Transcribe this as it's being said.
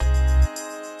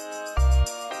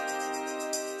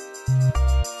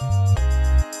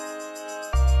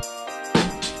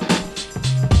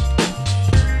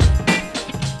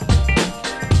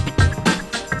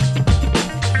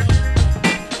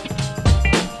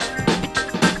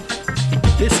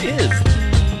This is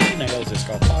the Night Owls Disc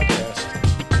Golf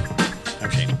Podcast.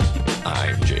 I'm Shane.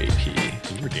 I'm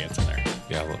JP. You were dancing there.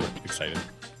 Yeah, a little bit. Excited.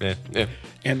 Yeah.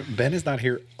 And Ben is not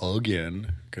here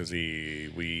again because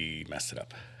we messed it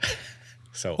up.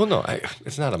 So Well, no,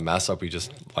 it's not a mess up. We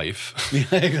just life.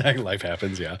 exactly. Life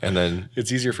happens, yeah. And then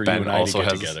it's easier for Ben you and I also to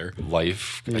get has together.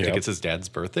 life. I think it's his dad's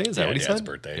birthday. Is that what he Dad's said?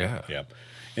 birthday. Yeah. Yep.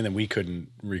 And then we couldn't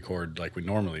record like we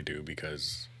normally do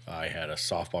because I had a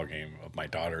softball game of my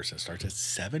daughter's that starts at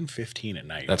 7:15 at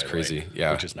night. That's by the crazy. way,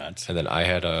 Yeah. which is nuts. And then I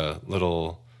had a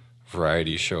little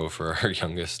variety show for our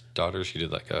youngest daughter. She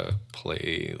did like a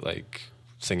play, like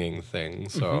singing thing.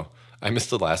 So I missed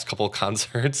the last couple of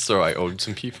concerts, so I owed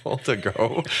some people to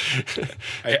go.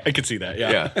 I could see that.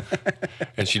 Yeah. Yeah.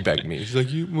 And she begged me. She's like,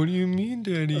 what do you mean,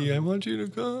 Daddy? I want you to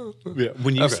go. Yeah,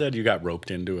 when you said you got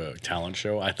roped into a talent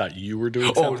show, I thought you were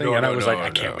doing something, no, and I no, was no, like, I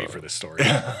can't no. wait for this story.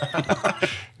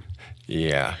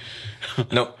 Yeah.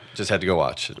 Nope. Just had to go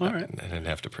watch it. All right. I didn't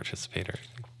have to participate or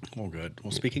anything. Well, good.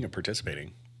 Well, speaking of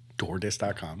participating,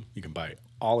 doordisc.com, you can buy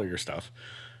all of your stuff,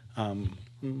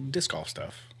 disc golf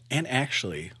stuff. And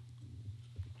actually,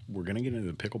 we're going to get into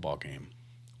the pickleball game.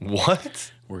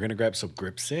 What? We're going to grab some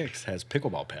Grip 6 has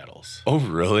pickleball paddles. Oh,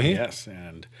 really? Yes,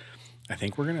 and I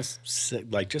think we're going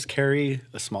to just carry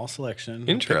a small selection of pickleball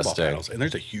Interesting. paddles. And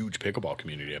there's a huge pickleball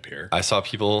community up here. I saw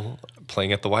people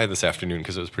playing at the Y this afternoon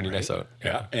because it was pretty nice out.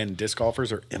 Yeah, and disc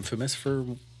golfers are infamous for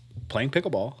playing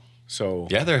pickleball. So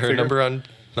Yeah, there are a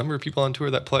number of people on tour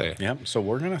that play. Yeah, so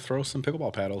we're gonna throw some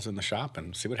pickleball paddles in the shop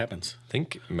and see what happens. I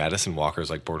think Madison Walker's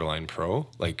like borderline pro.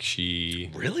 Like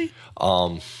she Really?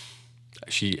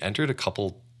 she entered a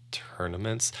couple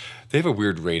tournaments. They have a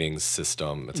weird ratings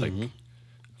system. It's like I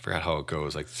forgot how it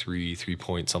goes, like 3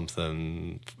 point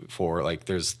something, 4, like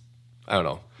there's I don't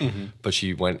know. But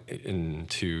she went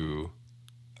into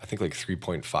I think like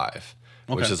 3.5.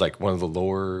 Which Okay. is like one of the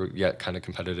lower yet kind of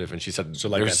competitive. And she said, So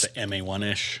like there's that's the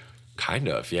MA1-ish. kind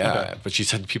of, yeah. Okay. But she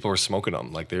said people were smoking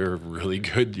them. Like they were really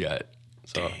good yet.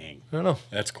 So, Dang. I don't know.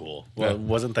 That's cool. Well,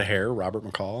 wasn't the hair Robert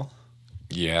McCall?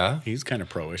 Yeah. He's kind of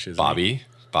pro-ish, isn't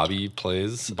Bobby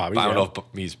plays. Bobby, I don't yeah. know if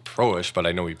he's pro-ish, but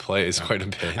I know he plays quite a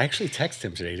bit. he? I actually texted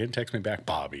him today. He didn't text me back,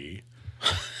 Bobby.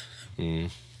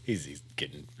 He's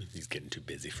getting too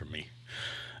busy for me.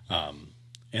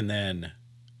 And then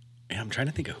I'm trying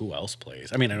to think of who else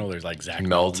plays. I mean, I know there's like Zach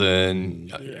Melton,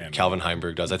 and- Calvin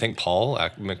Heimberg does. I think Paul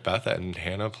Macbeth and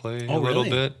Hannah play a little really?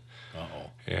 bit. Uh-oh.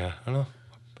 Yeah, I don't know.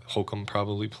 Holcomb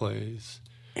probably plays.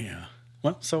 Yeah.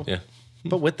 Well, so Yeah.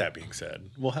 But with that being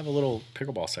said, we'll have a little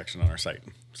pickleball section on our site.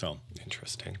 So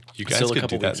Interesting. You guys Still a could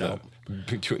couple do that weeks out.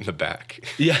 do it in the back.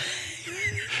 yeah.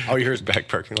 Oh, you heard Back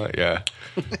parking lot, yeah.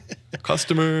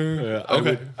 Customer.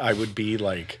 Okay. I would be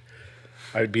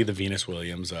the Venus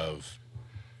Williams of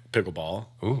pickleball.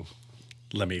 Ooh.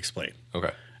 Let me explain.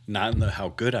 Okay. Not in the how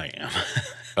good I am.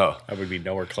 Oh. I would be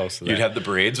nowhere close to that. You'd have the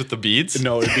braids with the beads?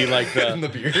 no, it'd be like the And the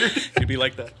beard? it'd be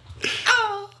like the.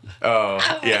 Oh,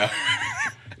 yeah.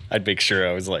 I'd make sure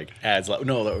I was like as loud.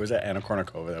 No, that was at Anna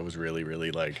Kournikova. That was really,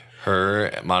 really like.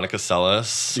 Her, Monica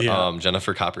Seles, Yeah.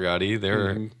 Jennifer Capriati,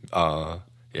 they're,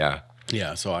 yeah.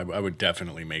 Yeah, so I would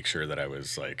definitely make sure that I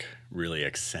was like really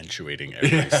accentuating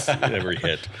every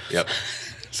hit. Yep.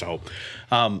 So,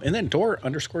 and then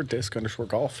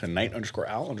door_disc_golf and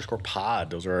night_owl_pod.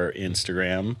 Those are our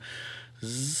Instagram.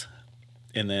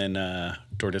 And then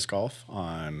door disc golf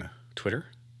on Twitter.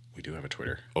 We do have a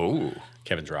Twitter. Oh.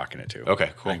 Kevin's rocking it too.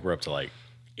 Okay, cool. I think we're up to like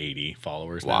 80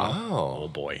 followers now. Wow. Oh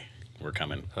boy, we're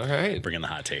coming. All right. Bringing the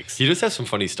hot takes. He just has some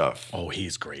funny stuff. Oh,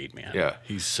 he's great, man. Yeah.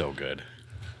 He's so good.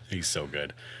 He's so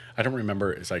good. I don't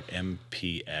remember. It's like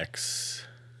MPX.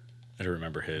 I don't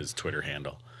remember his Twitter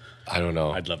handle. I don't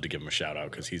know. I'd love to give him a shout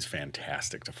out because he's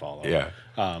fantastic to follow. Yeah.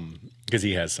 Because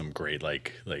he has some great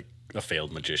like a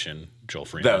failed magician, Joel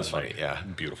Freeman. That was funny, like, yeah.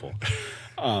 Beautiful.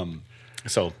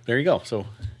 So there you go. So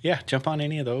yeah, jump on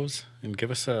any of those and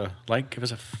give us a like, give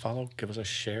us a follow, give us a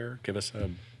share, give us a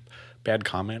bad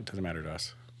comment. Doesn't matter to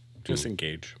us. Just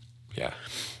engage. Yeah.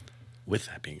 With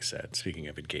that being said, speaking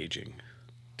of engaging,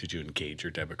 did you engage your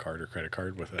debit card or credit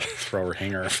card with a thrower,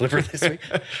 hanger, or flipper this week?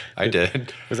 I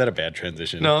did. Was that a bad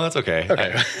transition? No, that's okay.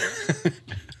 Okay.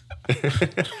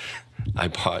 I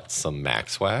bought some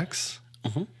Max Wax.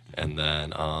 And then,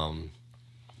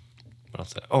 what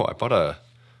else? I bought a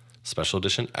special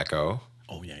edition Echo.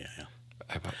 Oh, yeah.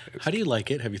 I bought, How do you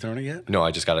like it? Have you thrown it yet? no,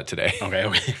 I just got it today. Okay.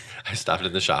 I stopped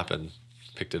in the shop and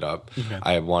picked it up. Okay.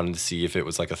 I wanted to see if it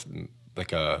was like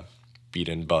a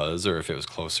beat-in buzz or if it was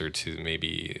closer to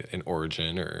maybe an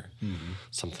Origin or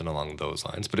something along those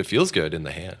lines. But it feels good in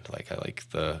the hand. Like I like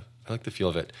the feel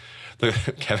of it.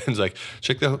 Kevin's like,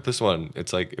 check out this one.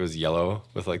 It's like it was yellow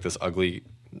with like this ugly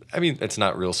I mean, it's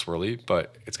not real swirly,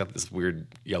 but it's got this weird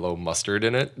yellow mustard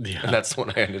in it. Yeah. And that's the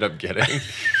one I ended up getting.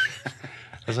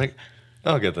 I was like,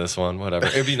 I'll get this one, whatever.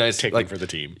 It'd be nice. Take like, one for the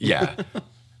team. Yeah.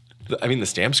 I mean, the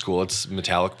stamp's cool. It's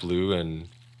metallic blue and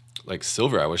like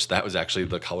silver. I wish that was actually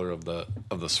the color of the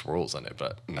swirls in it,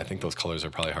 but I think those colors are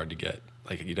probably hard to get.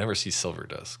 Like, you never see silver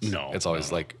discs. No. It's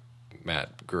always like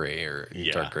matte gray or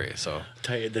dark gray. So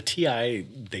Tell you, the TI,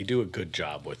 they do a good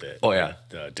job with it. Oh, yeah.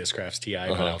 The Discrafts TI,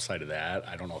 but outside of that,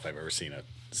 I don't know if I've ever seen a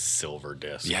silver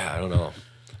disc. yeah, I don't know.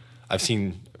 I've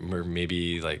seen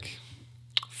maybe like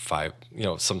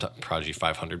sometimes Prodigy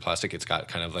 500 plastic. It's got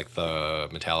kind of like the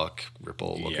metallic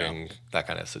ripple looking, that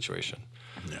kind of situation.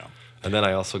 Yeah. And then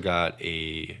I also got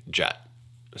a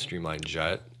streamlined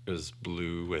jet. It was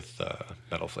blue with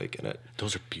metal flake in it.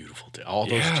 Those are beautiful. All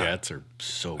those jets are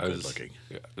so good looking.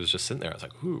 Yeah, I was just sitting there. I was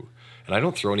like, ooh. And I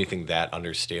don't throw anything that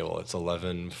understable. It's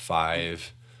 11.5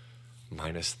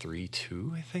 minus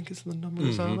 3.2, I think is the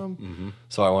numbers on them. Mm-hmm.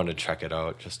 So I wanted to check it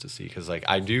out just to see. Because like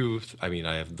I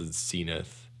have the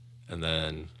Zenith. And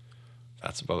then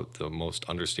that's about the most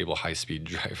understable high-speed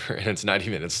driver. And it's not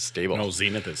even, it's stable. No,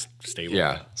 Zenith is stable.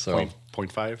 Yeah. So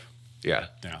 0.5? Yeah.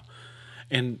 Yeah.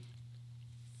 And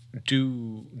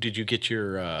did you get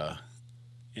your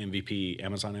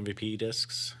Amazon MVP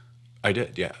discs? I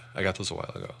did, yeah. I got those a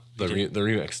while ago. The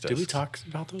remix discs. Did we talk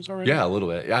about those already? Yeah, a little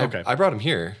bit. Yeah, Okay. I brought them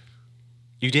here.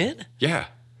 You did? Yeah.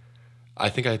 I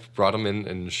think I brought them in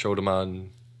and showed them on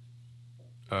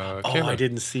camera. I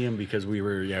didn't see them because we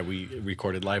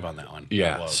recorded live on that one.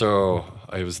 Yeah, so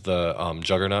it was the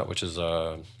Juggernaut, which is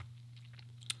a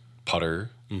putter,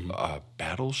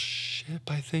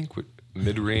 battleship, I think, with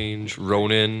mid-range,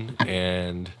 Ronin,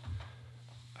 and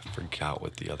I forgot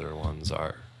what the other ones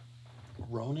are.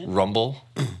 Ronin? Rumble.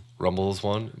 Rumble is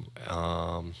one.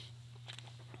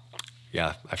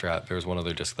 Yeah, I forgot. There was one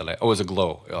other disc that it was a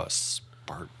Glow.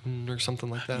 Spartan or something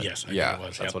like that. Yes, I yeah, think it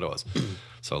was. That's what it was.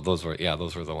 So those were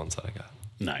the ones that I got.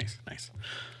 Nice.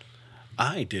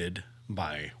 I did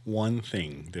buy one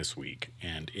thing this week,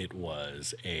 and it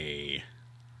was a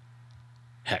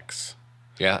hex.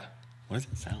 Yeah. What does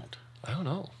it sound? I don't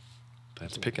know. But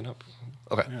it's picking up.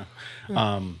 Okay. Yeah.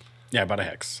 Yeah, I bought a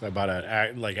hex.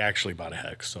 Actually bought a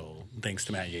hex. So thanks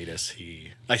to Matt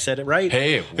Yadis, I said it right.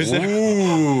 Hey,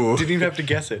 ooh. Didn't even have to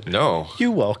guess it. No.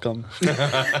 You're welcome.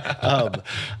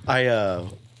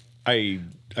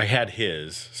 I had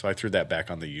his, so I threw that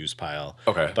back on the used pile.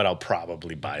 Okay. But I'll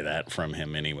probably buy that from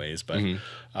him anyways. But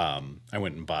I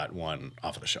went and bought one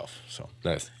off of the shelf. So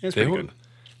nice. it's pretty good.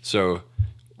 So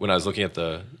when I was looking at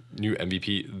the new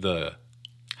MVP, the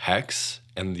Hex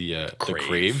and the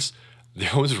Craves,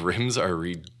 those rims are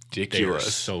ridiculous. They were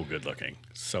so good looking.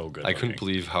 I couldn't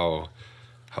believe how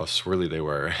swirly they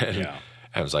were. And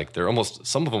I was like,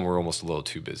 some of them were almost a little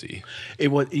too busy. It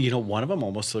was, one of them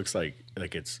almost looks like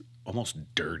it's almost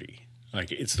dirty.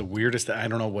 Like it's the weirdest. I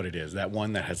don't know what it is. That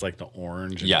one that has like the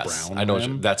orange and brown. I know.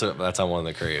 rim. That's on one of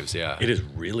the Craves. Yeah, It is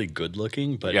really good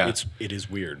looking, but it is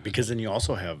weird because then you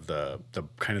also have the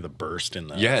kind of the burst in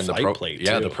the flight plate.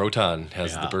 Yeah, the Proton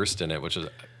has the burst in it, which is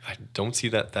I don't see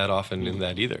that often in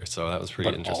that either. So that was pretty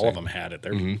interesting. All of them had it.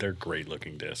 They're great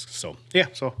looking discs. So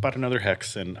so bought another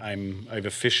hex, and I've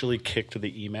officially kicked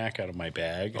the EMAC out of my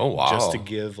bag. Oh wow! Just to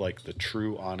give like the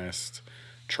true honest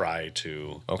try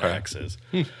to the hexes.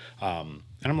 And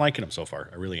I'm liking them so far.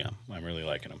 I really am. I'm really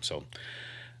liking them. So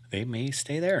they may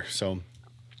stay there. So,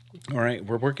 all right,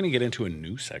 we're going to get into a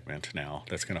new segment now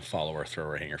that's going to follow our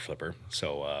thrower hanger flipper.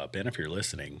 So, Ben, if you're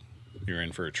listening, you're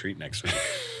in for a treat next week.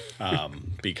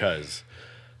 Because,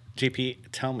 JP,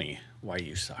 tell me why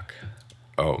you suck.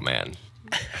 Oh, man.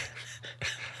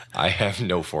 I have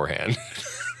no forehand.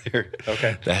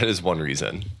 Okay. That is one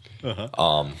reason.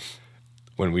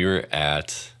 When we were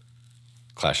at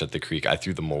Clash at the Creek, I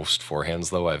threw the most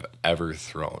forehands, though, I've ever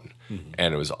thrown.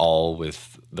 And it was all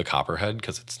with the copperhead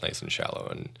because it's nice and shallow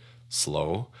and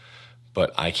slow.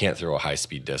 But I can't throw a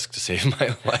high-speed disc to save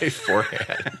my life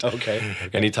forehand. Okay.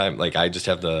 Anytime, like, I just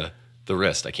have the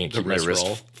wrist. I can't keep my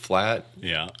wrist flat.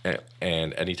 Yeah.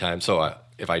 And anytime. So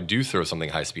if I do throw something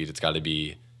high-speed, it's got to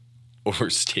be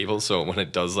overstable. So when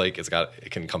it does, like,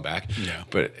 it can come back. Yeah.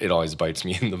 But it always bites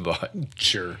me in the butt.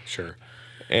 Sure.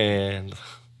 And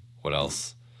what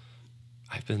else?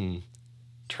 I've been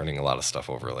turning a lot of stuff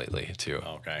over lately too.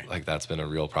 Okay. Like that's been a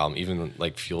real problem. Even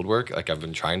like field work, like I've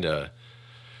been trying to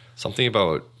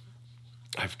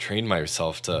I've trained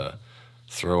myself to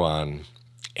throw on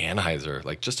anhyzer,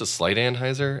 like just a slight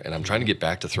anhyzer, and I'm trying to get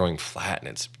back to throwing flat, and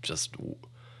it's just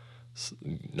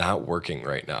not working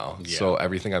right now. Yeah. So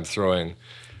everything I'm throwing,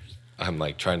 I'm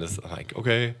like I'm like,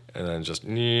 okay, and then just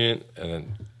and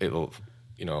then it'll,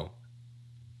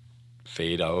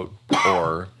 fade out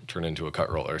or turn into a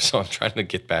cut roller. So I'm trying to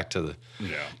get back to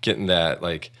getting that.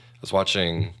 Like I was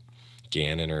watching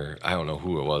Gannon, or I don't know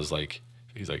who it was. Like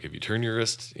he's like, if you turn your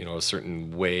wrist, you know, a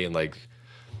certain way and like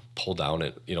pull down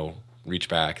it, you know, reach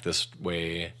back this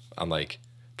way. I'm like,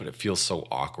 but it feels so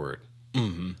awkward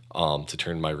to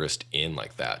turn my wrist in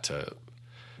like that.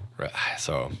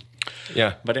 So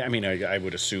yeah. But I mean, I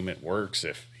would assume it works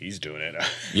if he's doing it.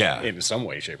 In some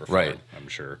way, shape, or form. Right. I'm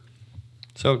sure.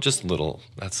 So just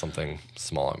that's something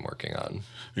small I'm working on.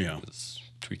 Yeah. Is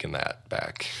tweaking that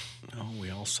back. Oh, we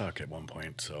all suck at one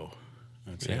point, so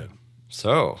that's it.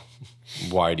 So,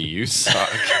 why do you suck?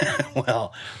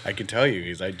 Well, I can tell you,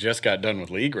 because I just got done with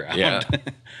league round. Yeah.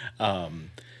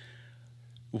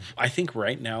 I think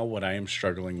right now what I am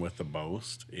struggling with the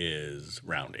most is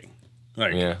rounding.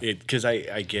 Because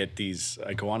I get these,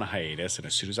 I go on a hiatus, and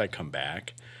as soon as I come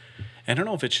back, I don't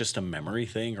know if it's just a memory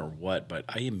thing or what, but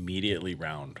I immediately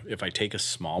round. If I take a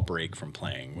small break from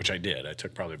playing, which I did, I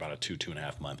took probably about a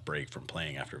 2.5 month break from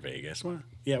playing after Vegas. Well,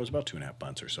 yeah, it was about 2.5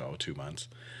 months or so, 2 months.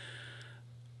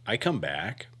 I come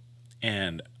back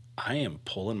and I am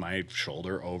pulling my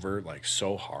shoulder over like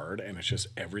so hard, and it's just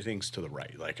everything's to the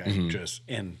right. Like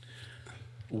and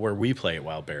where we play at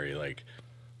Wildberry, like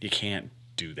you can't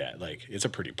do that. Like it's a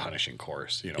pretty punishing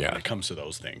course, you know, when it comes to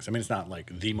those things. I mean, it's not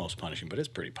like the most punishing, but it's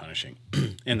pretty punishing.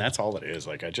 And that's all it is.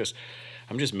 Like I'm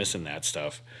just missing that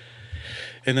stuff.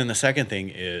 And then the second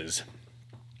thing is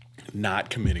not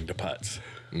committing to putts.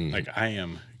 Like I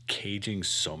am caging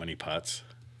so many putts,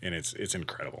 and it's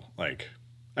incredible. Like,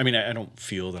 I mean, I don't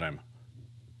feel that I'm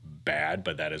bad,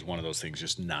 but that is one of those things,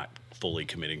 just not fully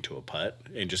committing to a putt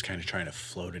and just kind of trying to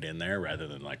float it in there rather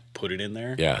than like put it in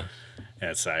there. Yeah.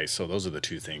 So those are the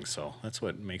two things. So that's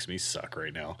what makes me suck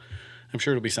right now. I'm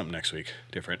sure it'll be something next week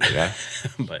different. Yeah.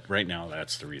 But right now,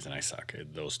 that's the reason I suck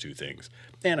at those two things.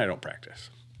 And I don't practice.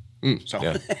 So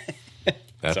yeah.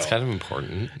 That's kind of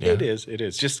important. Yeah. It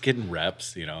is just getting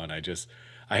reps, you know, and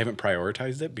I haven't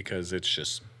prioritized it because it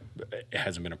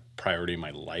hasn't been a priority in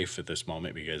my life at this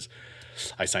moment, because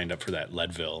I signed up for that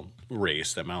Leadville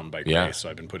race, that mountain bike race. So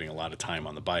I've been putting a lot of time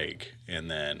on the bike.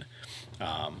 And then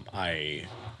I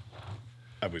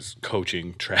was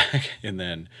coaching track, and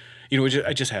then, you know,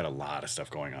 I just had a lot of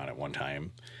stuff going on at one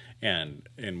time, and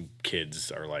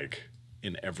kids are like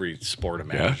in every sport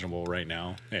imaginable right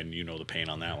now, and you know the pain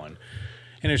on that one.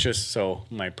 And it's just, so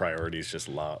my priorities just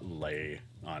lay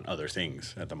on other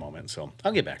things at the moment. So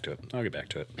I'll get back to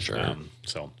it. Sure.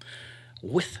 So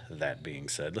with that being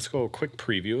said, let's go a quick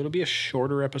preview. It'll be a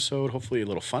shorter episode, hopefully a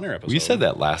little funner episode. We said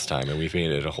that last time, and we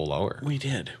made it a whole hour. We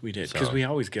did, because we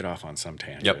always get off on some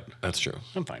tangent. Yep, that's true.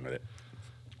 I'm fine with it.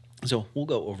 So we'll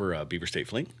go over Beaver State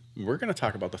Fling. We're going to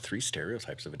talk about the 3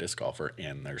 stereotypes of a disc golfer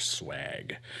and their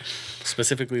swag.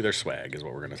 Specifically, their swag is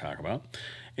what we're going to talk about.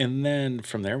 And then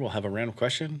from there, we'll have a random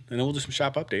question, and then we'll do some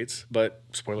shop updates. But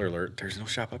spoiler alert, there's no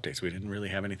shop updates. We didn't really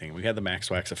have anything. We had the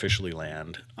Max Wax officially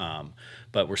land,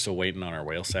 but we're still waiting on our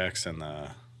whale sacks and the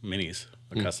minis,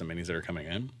 the custom minis that are coming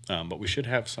in. But we should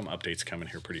have some updates coming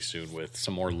here pretty soon with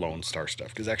some more Lone Star stuff,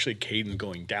 because actually Caden's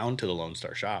going down to the Lone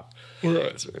Star shop.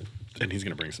 Right. And he's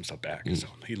going to bring some stuff back. So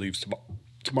he leaves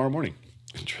tomorrow morning.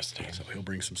 Interesting. So he'll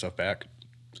bring some stuff back.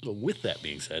 So with that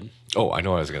being said, I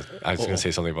know I was gonna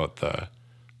say something about the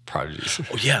Prodigies.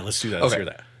 Oh yeah, let's do that. Let's hear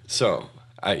that. So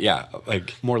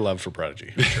like more love for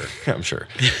Prodigy, for sure. I'm sure.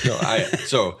 No,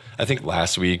 I think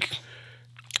last week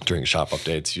during shop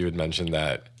updates you had mentioned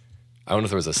that, I don't know if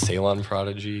there was a sale on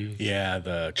Prodigy. Yeah,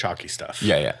 the chalky stuff.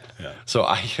 Yeah. So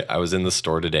I was in the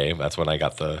store today. That's when I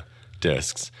got the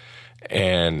discs,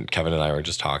 and Kevin and I were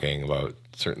just talking about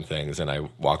certain things, and I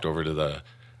walked over to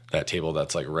that table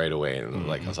that's like right away, and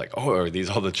like I was like, "Oh, are these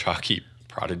all the chalky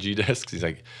Prodigy discs?" He's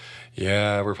like,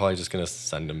 "Yeah, we're probably just gonna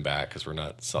send them back because we're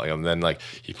not selling them." And then like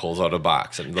he pulls out a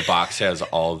box, and the box has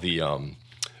all the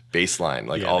baseline,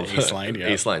 like all the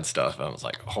baseline stuff. And I was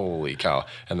like, "Holy cow!"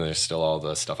 And then there's still all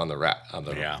the stuff on the rack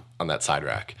on that side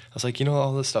rack. I was like,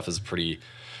 all this stuff is pretty.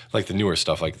 Like the newer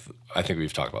stuff, like I think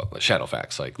we've talked about, like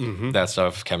Shadowfax, like that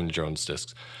stuff, Kevin Jones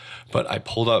discs. But I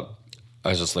pulled up, I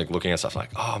was just like looking at stuff like,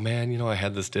 oh man, I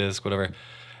had this disc, whatever.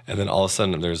 And then all of a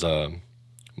sudden there's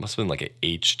must have been like a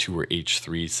H2 or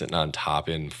H3 sitting on top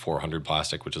in 400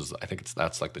 plastic, which is, I think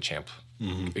that's like the Champ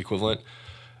equivalent.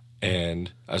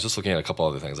 And I was just looking at a couple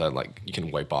other things. You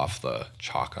can wipe off the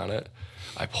chalk on it.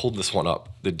 I pulled this one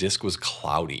up. The disc was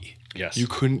cloudy. Yes. You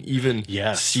couldn't even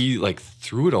see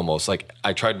through it almost. Like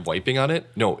I tried wiping on it.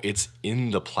 No, it's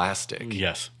in the plastic.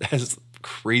 Yes. That's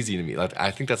crazy to me. Like,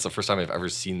 I think that's the first time I've ever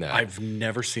seen that. I've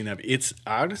never seen that. It's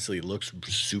honestly looks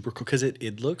super cool because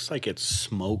it looks like it's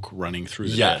smoke running through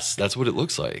the Yes, disc. that's what it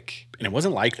looks like. And it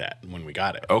wasn't like that when we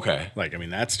got it. Okay. Like, I mean,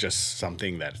 that's just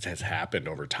something that has happened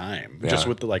over time, Yeah. just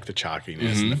with the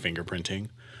chalkiness and the fingerprinting.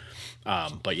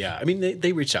 But yeah, I mean,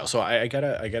 they reached out. So I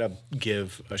gotta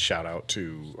give a shout out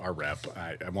to our rep.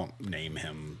 I won't name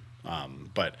him,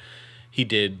 but he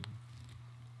did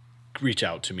reach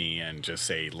out to me and just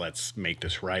say, let's make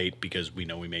this right, because we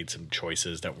know we made some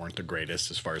choices that weren't the greatest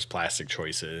as far as plastic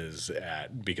choices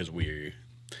because we,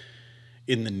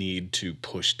 in the need to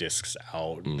push discs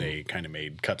out, they kind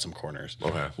of cut some corners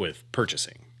with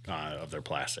purchasing of their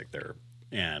plastic there.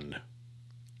 And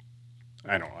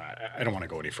I don't want to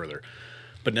go any further,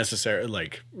 but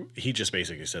necessarily, he just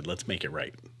basically said, let's make it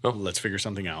right. Let's figure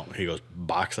something out. He goes,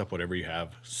 box up whatever you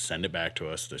have, send it back to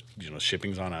us. The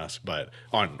shipping's on us, but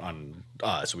on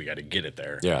us, we got to get it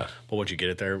there. Yeah. But once you get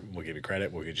it there, we'll give you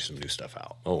credit. We'll get you some new stuff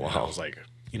out. Oh, wow. And I was like,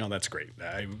 that's great.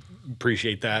 I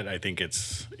appreciate that. I think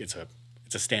it's a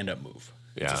stand-up move.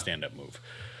 Yeah. It's a stand-up move.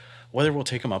 Whether we'll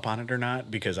take them up on it or not,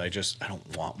 because I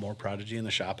don't want more Prodigy in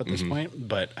the shop at this point,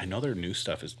 but I know their new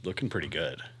stuff is looking pretty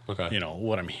good. Okay.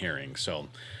 What I'm hearing. So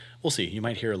we'll see. You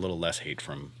might hear a little less hate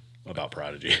about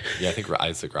Prodigy. Yeah, I think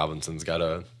Isaac Robinson's got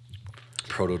a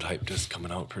prototype disc coming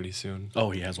out pretty soon. Oh,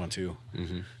 he has one too.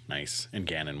 Mm-hmm. Nice. And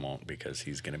Gannon won't, because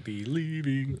he's going to be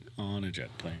leaving on a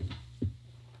jet plane.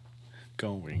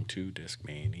 Going to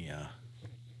Discmania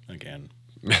again.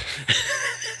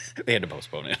 They had to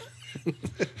postpone it.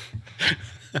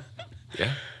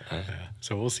 Yeah.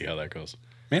 So we'll see how that goes.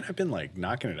 Man, I've been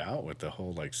knocking it out with the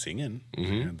whole singing.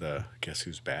 And the Guess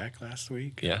Who's Back last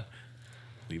week. Yeah.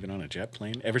 Leaving on a jet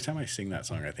plane. Every time I sing that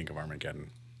song, I think of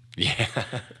Armageddon. Yeah.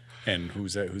 And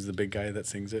who's that? Who's the big guy that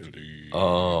sings it?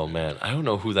 Oh, man. I don't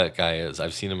know who that guy is.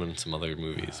 I've seen him in some other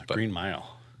movies. But Green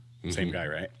Mile. Same guy,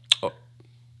 right? Oh,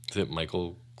 is it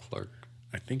Michael Clark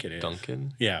I think it is.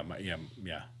 Duncan? Yeah.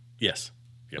 Yes.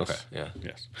 Okay, yeah.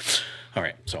 Yes. All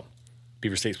right. So,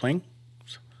 Beaver State's playing.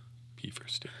 Beaver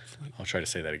State Flight. I'll try to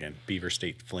say that again. Beaver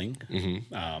State Fling.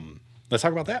 Let's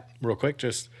talk about that real quick.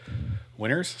 Just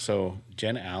winners. So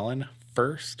Jen Allen,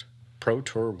 first Pro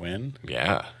Tour win.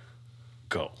 Yeah.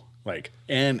 Go.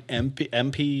 And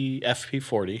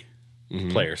FP40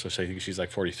 player. So I think she's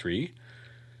 43.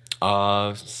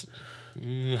 I'm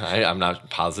not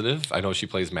positive. I know she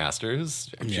plays Masters.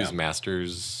 She's Yeah.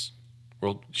 Masters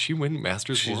World. She win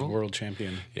Masters She's World? world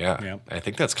champion. Yeah. Yep. I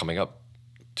think that's coming up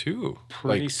too.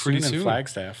 Pretty soon in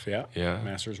Flagstaff. Yeah. Yeah.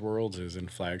 Masters Worlds is in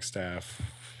Flagstaff.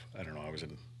 I don't know. I was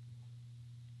in.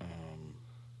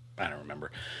 I don't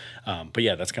remember. But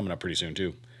yeah, that's coming up pretty soon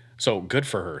too. So good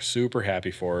for her. Super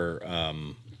happy for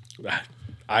her.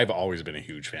 I've always been a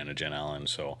huge fan of Jen Allen,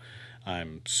 so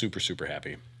I'm super, super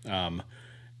happy. And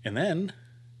then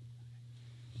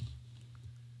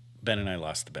Ben and I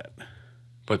lost the bet.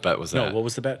 What bet was that? No, what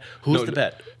was the bet? Who's the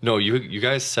bet? No, you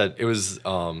guys said it was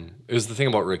the thing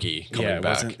about Ricky coming it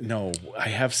back. wasn't. No, I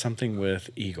have something with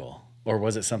Eagle, or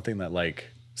was it something that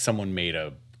someone made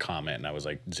a comment and I was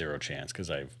like 0 chance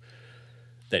because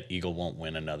that Eagle won't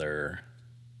win another.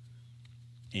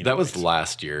 That was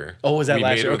last year. Oh, was that We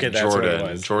last made year? it with Okay, that's what it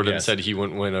Jordan. was. Jordan Yes. said he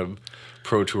wouldn't win a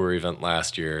Pro Tour event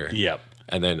last year. Yep.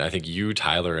 And then I think you,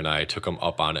 Tyler, and I took him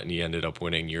up on it, and he ended up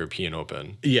winning European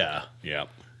Open. Yeah.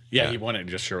 He won it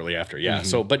just shortly after. Yeah.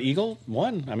 So, but Eagle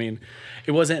won. I mean,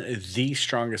 it wasn't the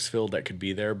strongest field that could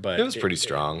be there, but It was pretty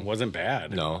strong. It wasn't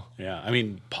bad. No. Yeah. I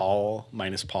mean,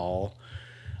 minus Paul.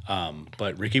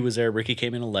 But Ricky was there. Ricky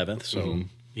came in 11th, so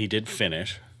he did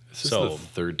finish. This is the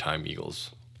third time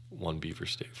Eagles won Beaver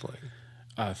State Fling.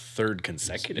 Third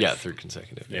consecutive. Yeah, third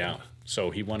consecutive. Yeah.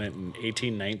 So he won it in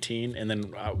 18, 19, and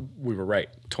then we were right.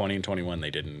 20 and 21,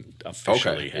 they didn't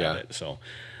officially have it. So,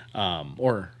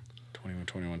 or 21,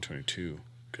 21, 22,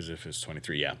 because if it's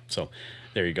 23, yeah. So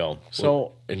there you go.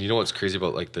 So, and you know what's crazy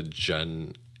about the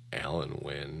Jen Allen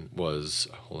win was,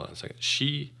 hold on a second.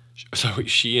 She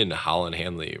and Holland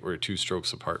Hanley were 2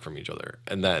 strokes apart from each other,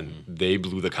 and then they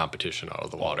blew the competition out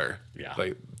of the water. Yeah.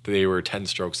 They were 10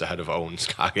 strokes ahead of Owen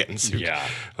Scoggins. Yeah.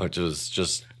 Which was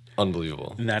just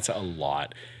unbelievable. and that's a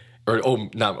lot. Or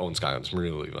not Owen Scoggins,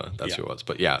 Maria Oliva. That's who it was.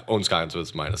 But yeah, Owen Scoggins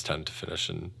was minus 10 to finish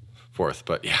in 4th.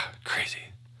 But yeah, crazy.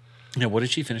 Yeah. What did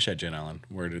she finish at, Jen Allen?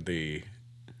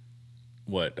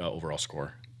 What overall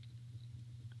score?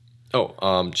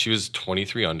 Oh, she was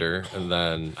 23 under, and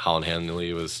then Holland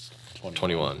Hanley was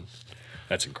 21.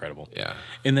 That's incredible. Yeah.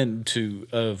 And then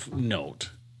of note,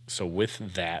 so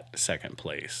with that second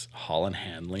place, Holland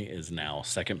Hanley is now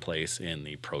second place in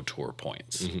the Pro Tour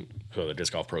points. So the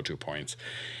Disc Golf Pro Tour points.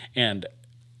 And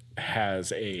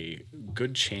has a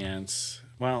good chance.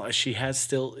 Well, she has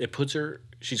still. It puts her.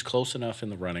 She's close enough in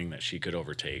the running that she could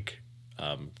overtake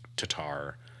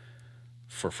Tatar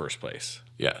for first place.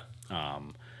 Yeah.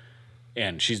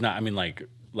 And she's not. I mean, like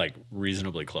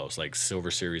reasonably close, like Silver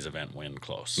Series event win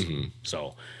close.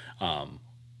 So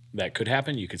that could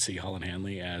happen. You could see Holland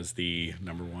Hanley as the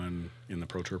number one in the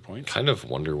Pro Tour points. Kind of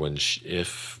wonder when,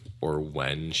 if or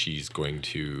when she's going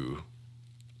to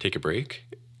take a break.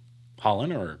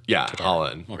 Holland or Tatar?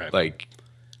 Holland. Okay, like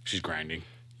she's grinding.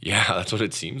 Yeah, that's what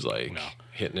it seems like. Yeah.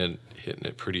 Hitting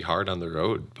it pretty hard on the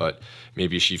road, but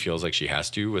maybe she feels like she has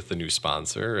to with the new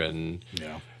sponsor, and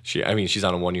she's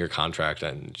on a 1-year contract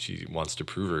and she wants to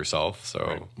prove herself.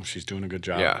 So well, she's doing a good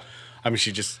job. Yeah, I mean,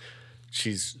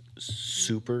 she's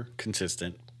super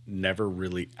consistent, never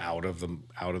really out of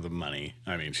the money.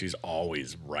 I mean, she's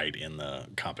always right in the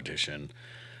competition,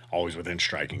 always within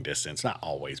striking distance. Not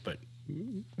always, but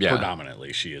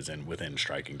predominantly she is within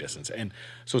striking distance. And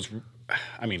so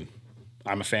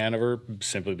I'm a fan of her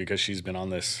simply because she's been on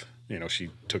this, she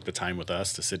took the time with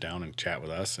us to sit down and chat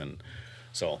with us. And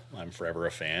so I'm forever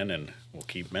a fan, and we'll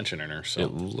keep mentioning her. So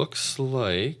it looks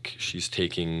like she's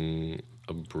taking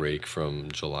a break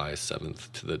from July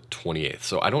 7th to the 28th.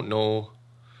 So I don't know,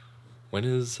 when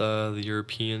is the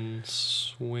European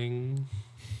swing?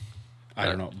 I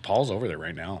don't know. Paul's over there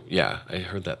right now. Yeah, I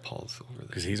heard that Paul's over there.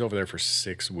 Because he's over there for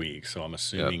 6 weeks. So I'm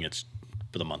assuming it's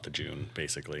for the month of June,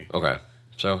 basically. Okay.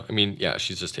 So,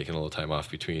 she's just taking a little time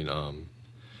off between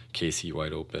KC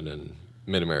Wide Open and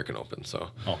Mid-American Open.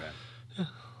 So Okay. Yeah.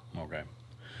 Okay.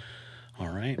 All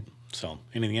right. So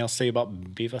anything else to say about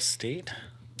Viva State?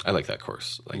 I like that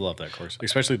course. I love that course,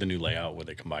 especially the new layout where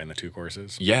they combine the two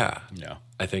courses. Yeah. Yeah.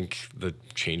 I think the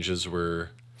changes were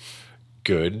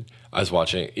good. I was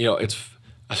watching, I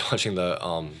was watching the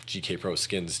GK Pro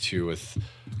skins too with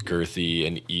Girthy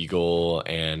and Eagle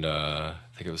and I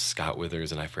think it was Scott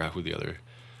Withers, and I forgot who the other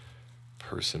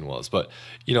person was. But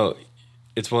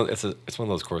it's one of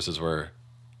those courses where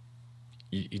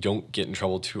you don't get in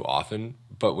trouble too often,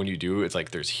 but when you do, it's like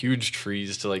there's huge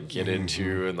trees to get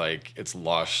into, and it's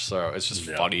lush, so it's just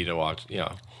funny to watch.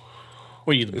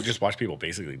 Well, you just watch people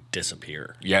basically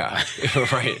disappear. Yeah,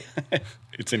 right.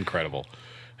 It's incredible.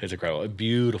 It's incredible. A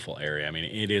beautiful area. I mean,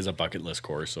 it is a bucket list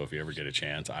course, so if you ever get a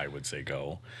chance, I would say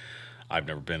go. I've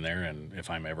never been there, and if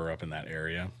I'm ever up in that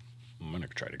area, I'm gonna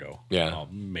try to go. Yeah, I'll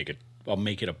make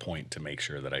it a point to make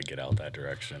sure that I get out that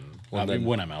direction.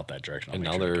 When I'm out that direction, I'll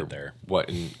make sure to get there.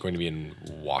 Going to be in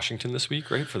Washington this week,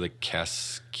 right, for the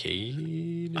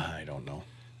Cascade? I don't know.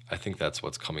 I think that's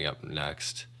what's coming up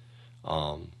next.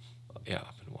 Up in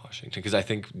Washington, because I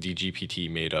think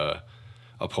DGPT made a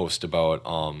post about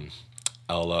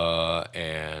Ella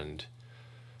and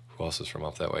who else is from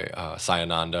up that way?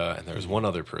 Sayananda, and there was one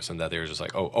other person that they were just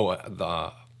like,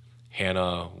 the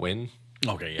Hannah Wynn.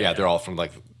 Okay, yeah, they're all from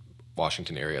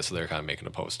Washington area, so they're kind of making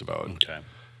a post about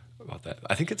that.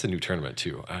 I think it's a new tournament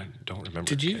too. I don't remember.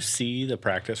 Did you see the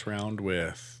practice round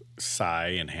with Sai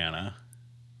and Hannah?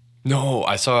 No,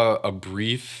 I saw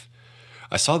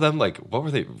I saw them what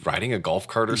were they, riding a golf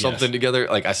cart or something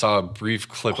together? I saw a brief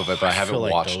clip of it, but I haven't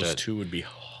watched those it. Two would be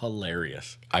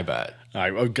hilarious. I bet.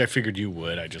 I figured you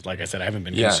would. I just, like I said, I haven't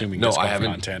been consuming this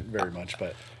content very much,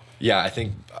 but yeah, I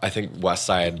think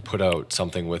Westside put out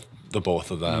something with the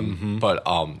both of them, but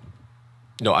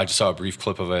no, I just saw a brief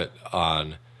clip of it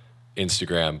on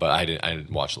Instagram, but I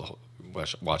didn't watch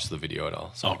the video at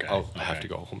all. So I'll have to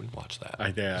go home and watch that.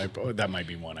 That might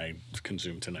be one I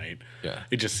consume tonight. Yeah,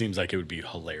 it just seems like it would be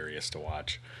hilarious to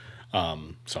watch.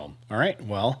 All right,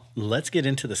 well, let's get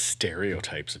into the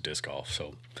stereotypes of disc golf.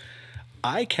 So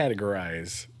I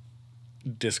categorize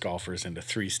disc golfers into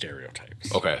 3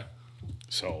 stereotypes. Okay.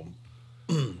 So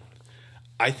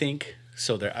I think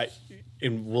so.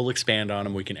 And we'll expand on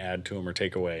them. We can add to them or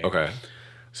take away. Okay.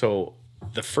 So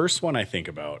the first one I think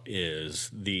about is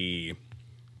the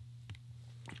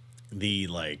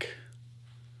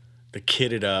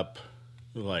kitted up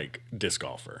disc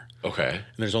golfer. Okay. And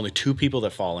there's only 2 people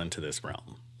that fall into this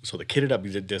realm. So the kitted up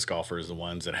disc golfer is the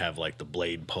ones that have the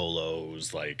blade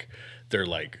polos, they're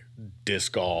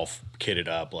disc golf kitted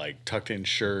up, tucked in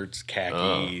shirts,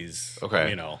 khakis.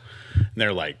 Okay. And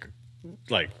they're like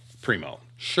primo.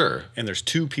 Sure. And there's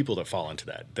 2 people that fall into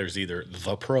that. There's either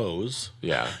the pros,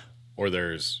 or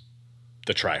there's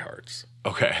the tryhards.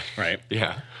 Okay. Right?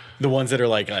 Yeah. The ones that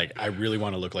are I really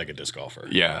want to look like a disc golfer.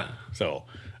 Yeah. So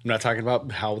I'm not talking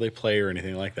about how they play or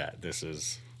anything like that.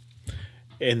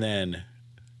 And then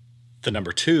the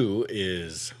number 2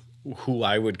 is who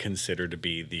I would consider to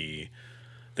be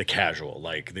the casual.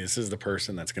 This is the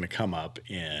person that's going to come up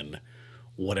in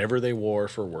whatever they wore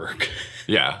for work.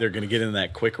 Yeah. They're going to get in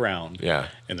that quick round. Yeah.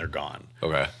 And they're gone.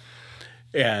 Okay.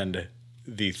 And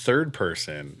the third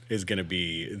person is going to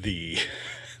be the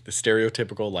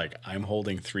stereotypical, like, I'm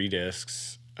holding 3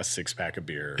 discs, a 6-pack of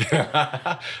beer.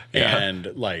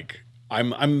 And like,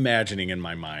 I'm imagining in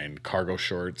my mind cargo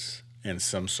shorts and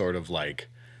some sort of like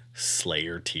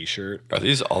Slayer t-shirt. Are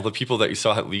these all the people that you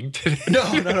saw at League today?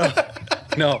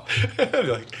 No.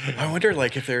 Like, I wonder,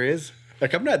 like, if there is,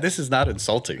 like, this is not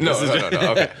insulting. No.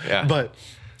 Okay. Yeah. But,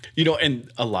 you know, and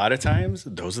a lot of times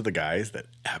those are the guys that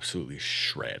absolutely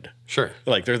shred. Sure.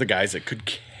 Like, they're the guys that could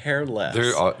care less.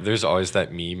 There's always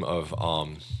that meme of,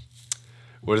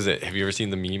 what is it? Have you ever seen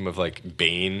the meme of like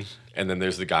Bane? And then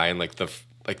there's the guy in like the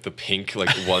pink like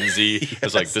onesie. Yes.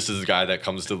 It's like, this is the guy that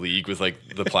comes to League with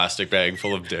like the plastic bag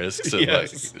full of discs and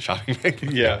like shopping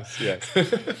bag. Yes.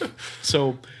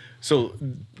 So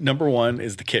number 1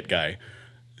 is the kit guy.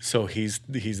 So he's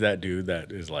that dude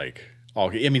that is like,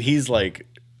 he's like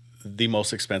the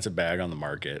most expensive bag on the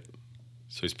market.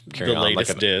 So he's carrying the on latest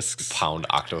like a discs. pound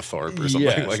Octothorpe or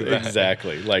something like that.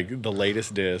 Exactly. Like the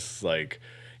latest discs, like,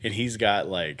 and he's got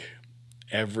like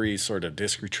every sort of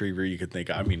disc retriever you could think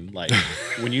of. I mean, like,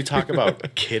 when you talk about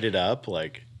kitted up,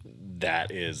 like,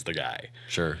 that is the guy.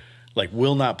 Sure. Like,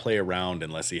 will not play around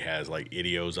unless he has like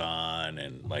idios on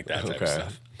and like that type of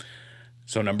stuff.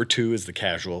 So number 2 is the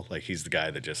casual. Like, he's the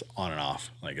guy that just on and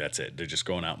off. Like, that's it. They're just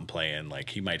going out and playing. Like,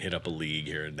 he might hit up a league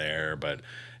here and there, but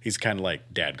he's kind of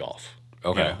like dad golf.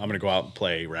 Okay. You know, I'm going to go out and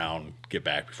play round, get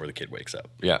back before the kid wakes up.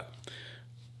 Yeah.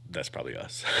 That's probably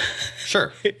us.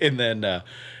 Sure. And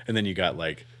then you got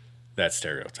like that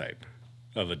stereotype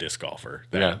of a disc golfer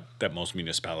that most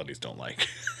municipalities don't like.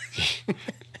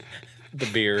 The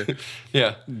beer.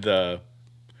 Yeah. The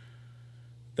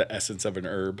essence of an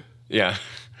herb. Yeah.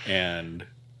 And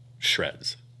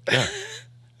shreds. Yeah.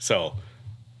 So,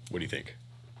 what do you think?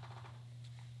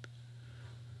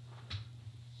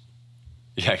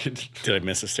 Yeah. Did I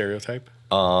miss a stereotype?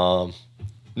 No,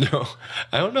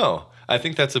 I don't know. I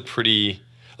think that's a pretty,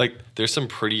 like, there's some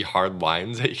pretty hard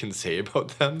lines that you can say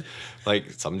about them.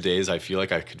 Like, some days I feel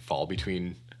like I could fall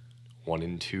between 1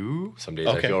 and 2. Some days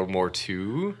I feel more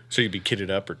 2. So you'd be kitted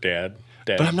up or dad?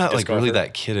 But I'm not like golfer? Really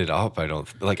that kitted up. I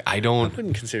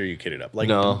wouldn't consider you kitted up. Like,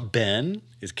 no. Ben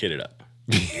is kitted up.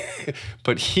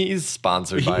 But he's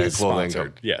sponsored by a clothing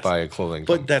company.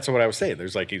 But that's what I was saying.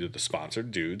 There's like either the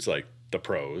sponsored dudes, like the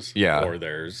pros, or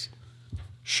there's...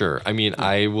 Sure. I mean,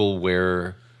 I will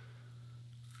wear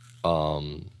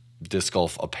disc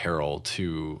golf apparel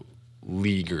to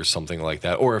league or something like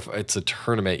that. Or if it's a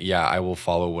tournament, I will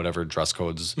follow whatever dress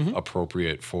code's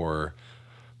appropriate for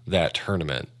that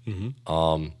tournament.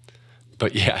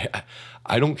 But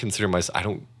I don't consider myself, I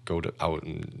don't go out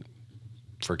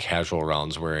for casual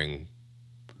rounds wearing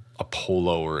a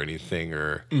polo or anything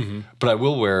but I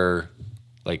will wear,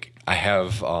 like, I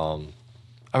have, I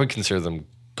would consider them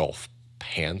golf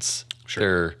pants.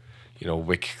 Sure. They're,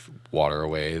 wick water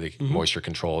away, the moisture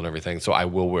control and everything. So I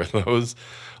will wear those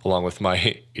along with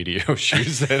my idio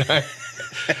shoes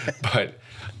but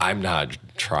I'm not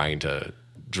trying to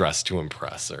dress to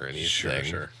impress or anything.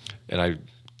 Sure. And I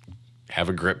have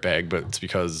a grip bag, but it's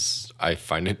because I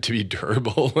find it to be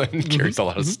durable and carries a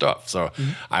lot of stuff. So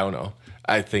I don't know.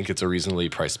 I think it's a reasonably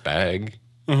priced bag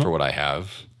for what I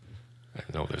have. I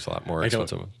know there's a lot more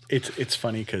expensive ones. It's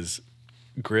funny because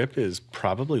grip is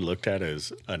probably looked at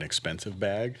as an expensive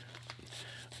bag,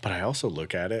 but I also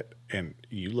look at it, and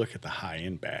you look at the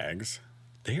high-end bags,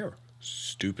 they are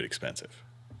stupid expensive.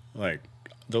 Like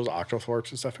those Octothorpes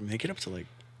and stuff, I mean, they get up to like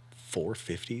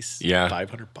 $450,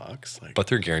 $500. Like, but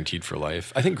they're guaranteed for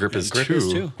life. I think grip is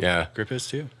too. Yeah, grip is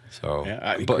too. So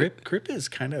grip is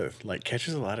kind of like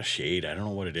catches a lot of shade. I don't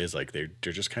know what it is. Like they're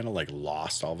just kind of like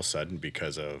lost all of a sudden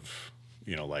because of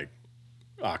like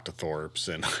Octothorpes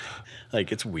and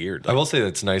like it's weird. I will say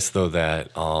that's nice though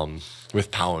that with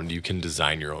Pound you can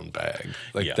design your own bag.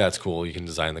 Like that's cool. You can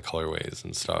design the colorways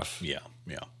and stuff. Yeah.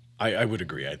 I would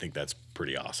agree. I think that's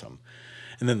pretty awesome.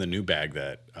 And then the new bag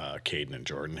that Caden and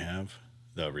Jordan have,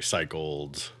 the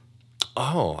recycled.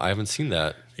 Oh, I haven't seen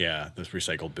that. Yeah, those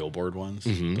recycled billboard ones.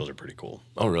 Those are pretty cool.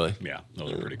 Oh, really? Yeah,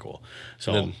 those are pretty cool.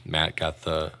 So and then Matt got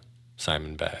the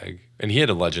Simon bag, and he had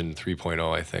a Legend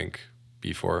 3.0, I think,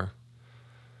 before.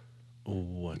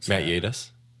 What's Matt that? Yadis?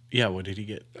 Yeah, what did he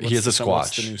get? He has a Squatch.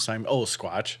 What's the new Simon? Oh,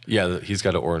 Squatch. Yeah, he's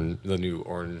got the new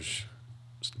orange.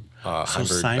 So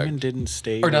Heimberg Simon bag. Didn't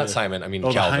stay, or not Simon. I mean,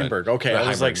 Calvin. The Heimberg. Okay, I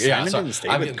was like, Simon didn't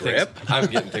stay with grip. I'm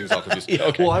getting things all confused.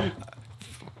 Okay. Well,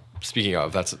 speaking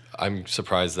of, I'm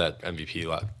surprised that MVP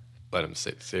let them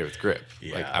stay with grip.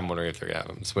 Yeah. Like, I'm wondering if they're going to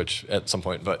have them switch at some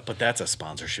point. But that's a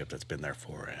sponsorship that's been there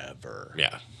forever.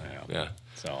 yeah.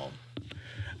 So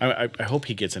I hope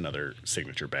he gets another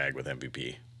signature bag with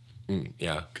MVP.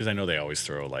 Yeah. Because I know they always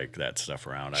throw like that stuff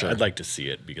around. Sure. I'd like to see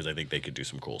it because I think they could do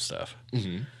some cool stuff.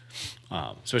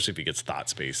 Especially if he gets Thought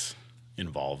Space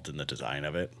involved in the design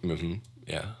of it.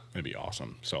 Yeah. It'd be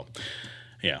awesome. So,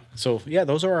 yeah. So, yeah,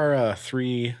 those are our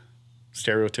 3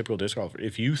 stereotypical disc golf.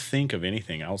 If you think of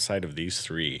anything outside of these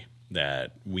 3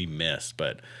 that we missed,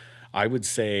 but I would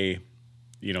say,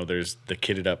 there's the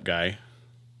kitted up guy.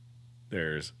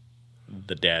 There's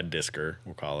the dad discer,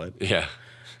 we'll call it. Yeah.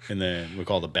 And then we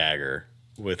call the bagger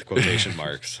with quotation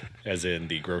marks, as in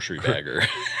the grocery bagger.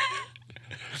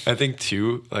 I think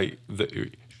too, like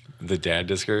the dad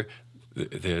discer,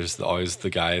 there's always the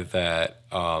guy that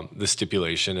the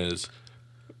stipulation is,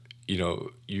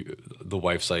 the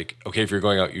wife's like, okay, if you're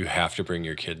going out, you have to bring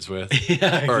your kids with,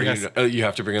 or you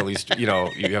have to bring at least, you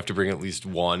have to bring at least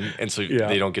one, and so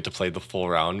they don't get to play the full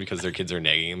round because their kids are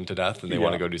nagging them to death and they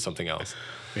want to go do something else.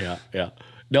 Yeah.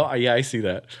 No, I see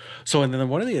that. So, and then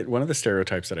one of the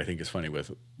stereotypes that I think is funny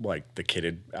with like the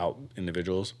kitted out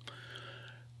individuals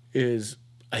is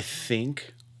I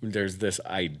think there's this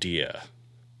idea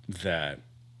that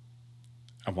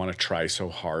I want to try so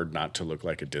hard not to look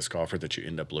like a disc golfer that you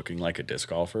end up looking like a disc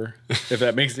golfer, if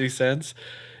that makes any sense.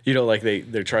 Like they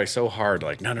try so hard,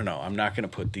 like, no, I'm not going to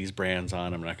put these brands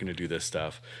on. I'm not going to do this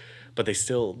stuff. But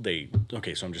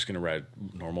okay, so I'm just going to ride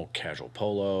normal casual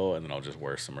polo, and then I'll just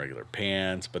wear some regular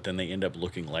pants. But then they end up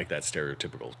looking like that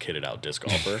stereotypical kitted out disc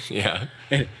golfer. Yeah.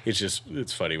 And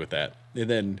it's funny with that. And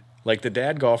then like the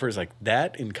dad golfers, like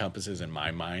that encompasses in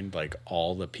my mind, like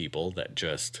all the people that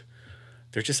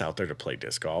they're just out there to play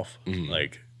disc golf.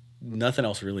 Like nothing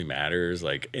else really matters.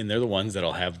 Like, and they're the ones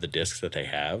that'll have the discs that they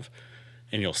have.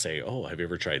 And you'll say, oh, have you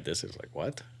ever tried this? It's like,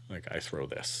 what? Like, I throw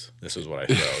this. This is what I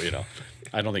throw,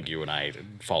 I don't think you and I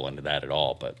fall into that at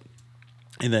all. But,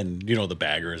 and then, the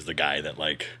bagger is the guy that,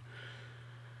 like,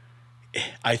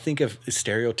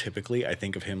 stereotypically, I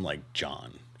think of him like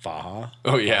John Faha.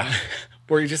 Oh, yeah.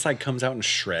 Where he just, like, comes out and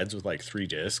shreds with, like, 3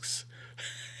 discs.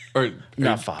 Or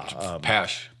not Faha.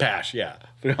 Pash. Pash, yeah.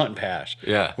 On Pash.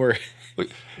 Yeah. Where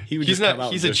he would he's just come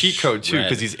out he's and a cheat code too, shred.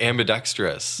 because he's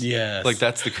ambidextrous. Yes. Like,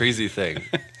 that's the crazy thing.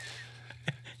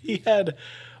 He had,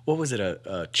 what was it,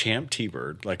 a Champ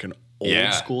T-Bird, like an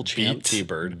old school Champ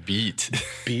T-Bird.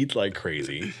 Beat like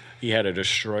crazy. He had a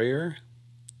Destroyer,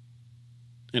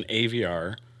 an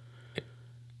AVR,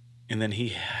 and then he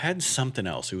had something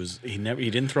else. He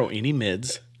didn't throw any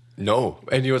mids. No.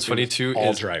 And what's funny too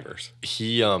all is drivers.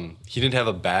 He didn't have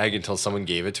a bag until someone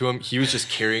gave it to him. He was just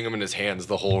carrying them in his hands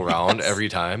the whole round every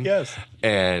time. Yes.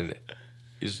 And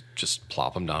he's just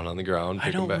plop them down on the ground.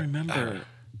 I don't remember.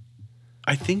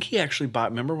 I think he actually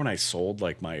remember when I sold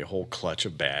like my whole clutch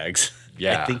of bags?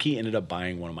 Yeah. I think he ended up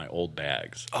buying one of my old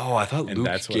bags. Oh, I thought Luke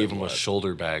gave him a was.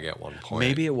 shoulder bag at one point.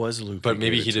 Maybe it was Luke. But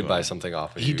maybe he did buy something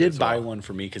off of you. He did buy one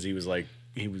for me because he was like,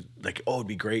 oh, it'd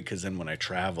be great because then when I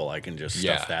travel, I can just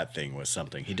stuff that thing with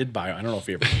something. He did buy. I don't know if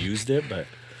he ever used it, but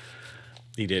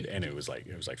he did, and it was like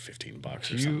 $15 or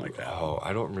something like that. Oh,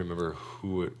 I don't remember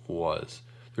who it was.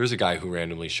 There was a guy who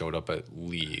randomly showed up at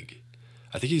League.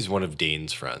 I think he's one of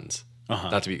Dane's friends.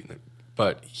 Not to be,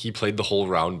 but he played the whole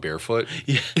round barefoot.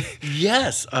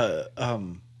 Yes.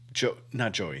 Joe,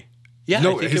 not Joey. Yeah.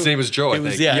 No, his name was Joe. It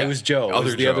was Joe. It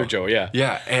was the other Joe. Yeah.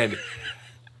 Yeah, and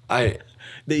I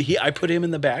put him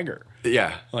in the bagger.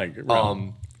 Yeah. Like,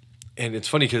 and it's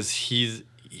funny because he's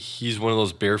one of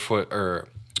those barefoot, or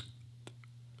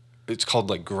it's called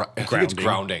like I think it's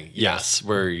grounding. Yes,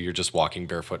 where you're just walking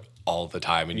barefoot all the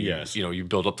time, and you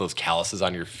build up those calluses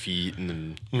on your feet, and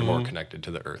then you're more connected to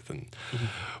the earth and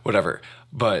whatever.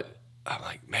 But I'm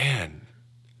like, man,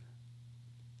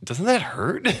 doesn't that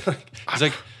hurt? He's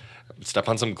like, step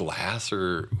on some glass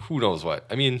or who knows what.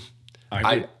 I mean,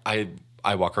 I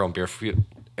walk around barefoot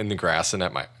in the grass and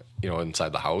at my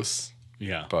inside the house.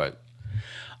 Yeah, but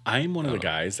I'm one of the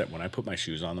guys that when I put my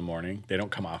shoes on in the morning, they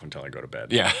don't come off until I go to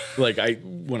bed. Yeah. Like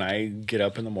when I get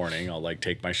up in the morning, I'll like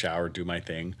take my shower, do my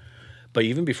thing. But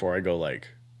even before I go like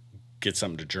get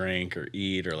something to drink or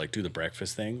eat or like do the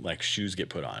breakfast thing, like shoes get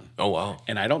put on. Oh, wow.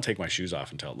 And I don't take my shoes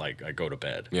off until like I go to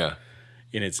bed. Yeah.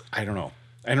 And I don't know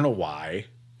why.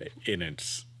 And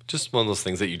it's just one of those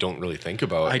things that you don't really think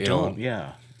about.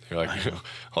 Yeah. You're like,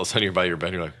 all of a sudden you're by your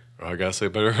bed, you're like, oh, I gotta say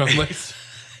better on lace.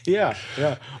 Yeah.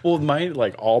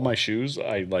 Well, all my shoes,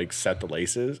 I like set the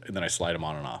laces and then I slide them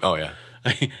on and off. Oh, yeah.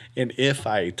 And if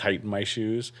I tighten my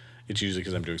shoes, it's usually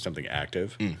because I'm doing something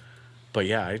active. But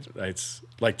yeah, it's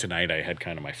like tonight I had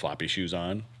kind of my floppy shoes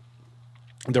on.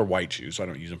 They're white shoes, so I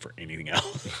don't use them for anything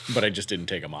else. But I just didn't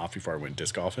take them off before I went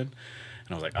disc golfing. And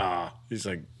I was like, he's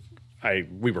like,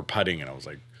 we were putting, and I was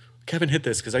like, Kevin, hit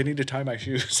this because I need to tie my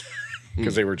shoes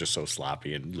because they were just so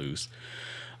sloppy and loose.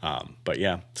 But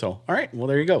yeah, so all right, well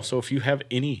there you go. So if you have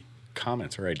any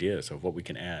comments or ideas of what we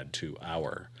can add to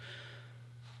our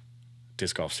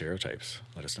disc golf stereotypes,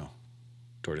 let us know.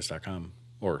 DoorDisc.com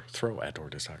or throw at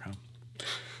DoorDisc.com.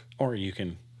 Or you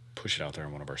can push it out there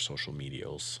on one of our social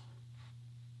medials.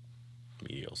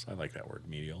 Medials. I like that word,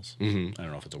 medials. I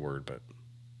don't know if it's a word, but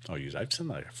I'll use it. I've said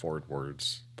like 4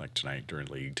 words like tonight during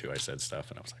league too. I said stuff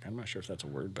and I was like, I'm not sure if that's a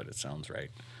word, but it sounds right.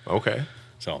 Okay.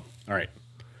 So, all right.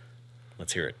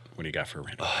 Let's hear it. What do you got for a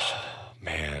random question?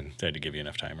 Man. Did I give you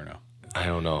enough time or no? I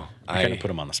don't know. I kind of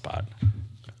put him on the spot.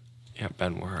 Yeah,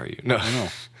 Ben, where are you? No. I know.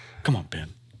 Come on,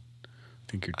 Ben.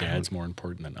 Think your dad's more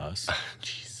important than us?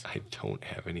 Jeez. I don't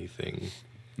have anything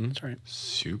That's right.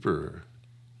 super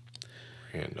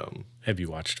random. Have you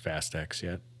watched Fast X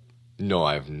yet? No,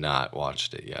 I have not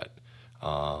watched it yet.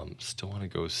 Still want to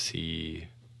go see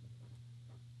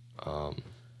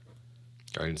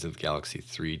Guardians of the Galaxy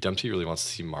 3. Dempsey really wants to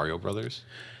see Mario Brothers.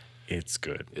 It's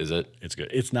good. Is it? It's good.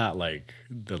 It's not like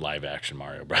the live action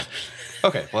Mario Brothers.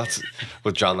 Okay, well that's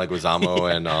with John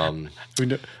Leguizamo and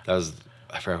that was,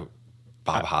 I forgot,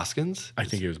 Bob Hoskins. I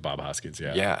think it was Bob Hoskins.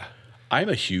 Yeah. Yeah. I'm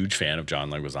a huge fan of John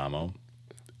Leguizamo,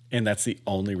 and that's the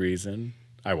only reason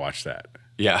I watched that.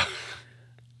 Yeah.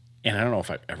 And I don't know if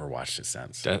I've ever watched it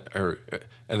since.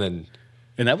 And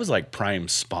that was like prime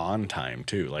Spawn time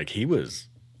too. Like he was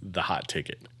the hot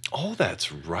ticket. oh,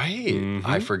 that's right.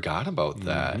 I forgot about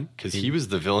that because he was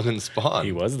the villain in Spawn.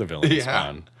 He was the villain in Yeah.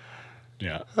 Spawn.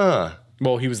 Yeah. Huh.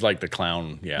 Well, he was like the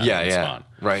clown. Yeah. Yeah, in yeah. Spawn.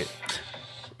 Right.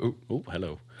 Oh,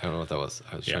 hello. I don't know what that was.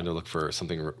 I was Yeah. trying to look for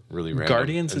something really random.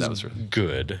 Guardians and is that was really,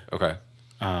 good, okay.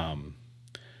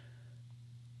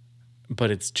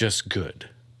 but it's just good.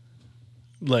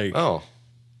 Like, Oh,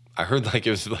 I heard like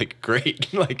it was like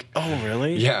great. Like, oh,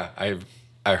 really? yeah,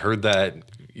 I heard that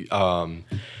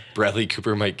Bradley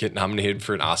Cooper might get nominated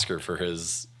for an Oscar for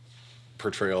his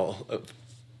portrayal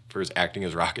for his acting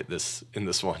as Rocket in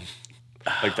this one.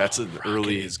 Like that's an Rocket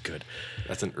is good.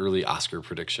 That's an early Oscar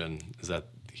prediction. Is that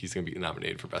he's going to be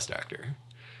nominated for Best Actor?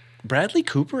 Bradley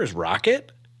Cooper is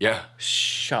Rocket? Yeah,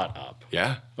 Shut up.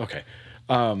 yeah. Okay.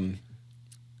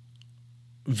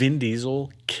 Vin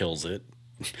Diesel kills it.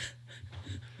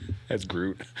 As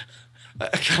Groot.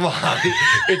 Come on,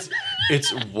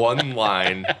 it's one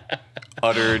line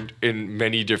uttered in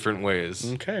many different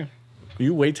ways. Okay.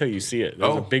 You wait till you see it.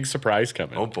 There's a Oh. big surprise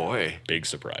coming. Oh boy. Big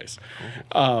surprise.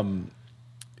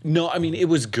 No, I mean, it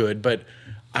was good, but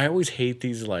I always hate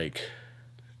these, like,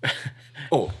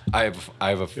 Oh, I have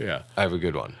Yeah. a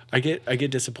good one. I get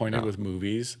disappointed with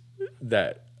movies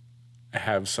that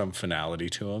have some finality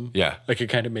to them. Yeah. Like, it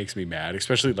kind of makes me mad,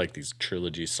 especially like these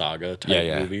trilogy saga type Yeah,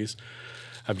 yeah. movies.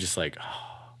 I'm just like, oh.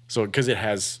 So, because it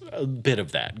has a bit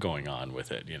of that going on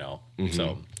with it, you know?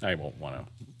 So, I won't want to.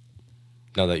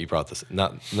 Now that you brought this,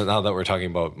 now that we're talking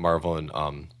about Marvel and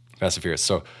Fast and Furious,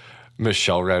 so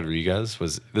Michelle Rodriguez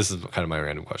this is kind of my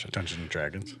random question. Dungeons and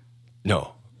Dragons?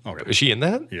 No. Okay. Is she in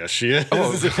that? Yes, she is.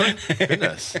 Oh,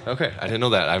 goodness. Okay. I didn't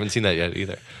know that. I haven't seen that yet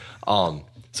either.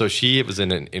 So she was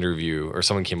in an interview, or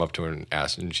someone came up to her and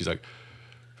asked, and she's like,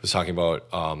 was talking about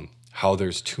how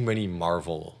there's too many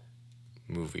Marvel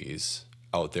movies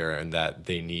out there and that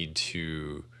they need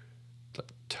to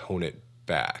tone it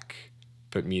back.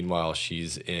 But meanwhile,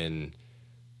 she's in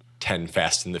 10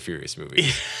 Fast and the Furious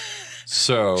movies.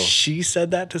 So She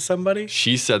said that to somebody?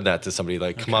 she said that to somebody,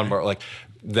 like, come on, Marvel, like,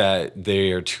 that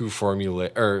they are too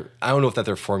formulaic, or I don't know if that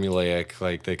they're formulaic,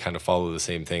 like they kind of follow the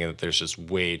same thing, and that there's just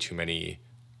way too many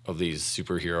of these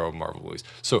superhero Marvel movies.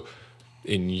 So,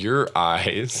 in your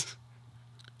eyes,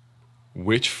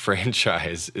 which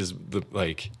franchise is the,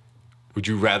 like, would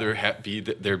you rather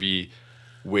there be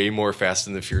way more Fast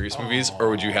and the Furious movies, or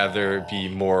would you have there be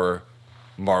more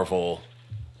Marvel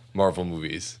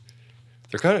movies?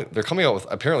 They're coming out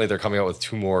with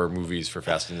 2 more movies for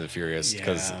Fast and the Furious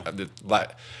because Yeah.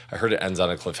 I heard it ends on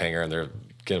a cliffhanger and they're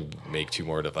gonna make 2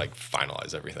 more to like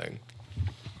finalize everything.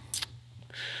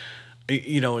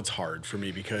 You know, it's hard for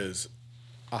me because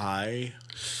I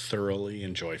thoroughly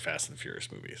enjoy Fast and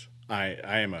Furious movies. I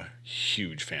am a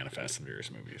huge fan of Fast and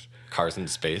Furious movies. Cars in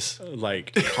space.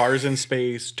 Like Cars in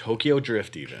Space, Tokyo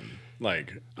Drift even.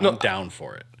 Like, I'm down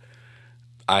for it.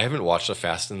 I haven't watched a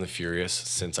Fast and the Furious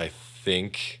since I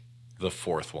think the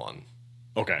 4th one.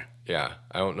 Okay. Yeah,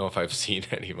 I don't know if I've seen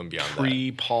any of them beyond that.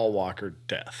 Pre-Paul Walker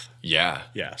death. Yeah,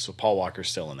 Yeah, so Paul Walker's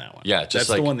still in that one. Yeah, just that's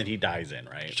like- the one that he dies in,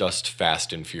 right? just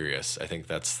Fast and Furious. I think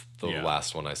that's the Yeah.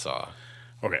 last one I saw.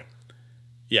 Okay.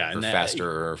 Yeah, or and faster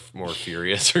or more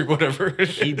furious or whatever.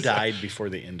 he died before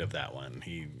the end of that one.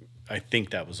 I think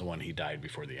that was the one he died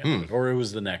before the end of it, or it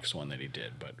was the next one that he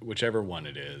did. But whichever one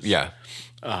it is, Yeah.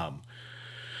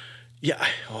 yeah.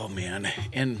 Oh man,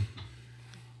 and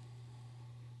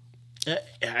I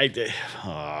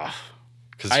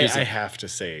have to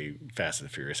say, Fast and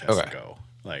the Furious has to go.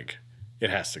 Like, it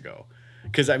has to go,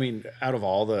 because I mean, out of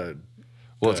all the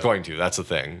Well, it's going to. That's the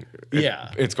thing.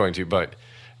 Yeah. It's going to. But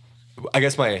I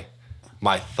guess my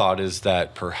thought is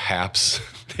that perhaps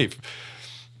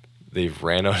they've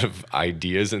ran out of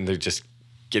ideas and they're just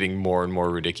getting more and more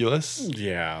ridiculous.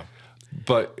 Yeah.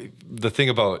 But the thing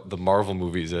about the Marvel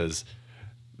movies is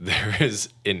there is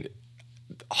in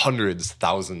hundreds,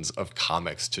 thousands of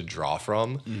comics to draw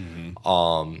from.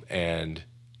 And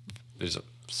there's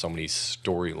so many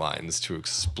storylines to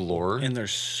explore. And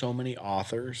there's so many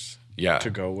authors to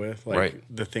go with. Like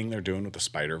the thing they're doing with the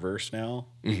Spider-Verse now.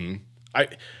 I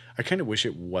kind of wish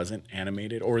it wasn't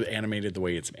animated or animated the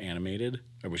way it's animated.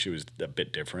 I wish it was a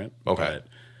bit different. Okay. But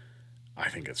I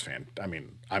think it's I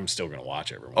mean, I'm still going to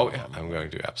watch every one Oh, of yeah. them. I'm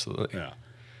going to. Absolutely. Yeah.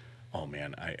 Oh,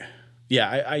 man.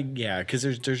 Because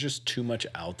there's just too much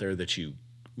out there that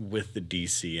with the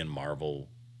DC and Marvel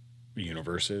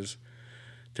universes,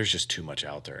 there's just too much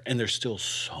out there. And there's still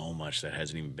so much that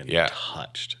hasn't even been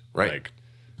touched. Right. Like,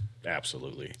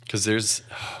 absolutely. Because there's,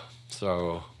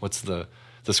 so what's the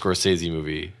Scorsese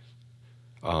movie?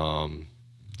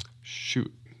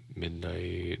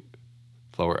 Midnight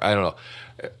Flower. I don't know.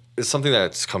 It's something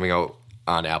that's coming out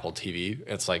on Apple TV.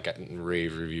 It's like getting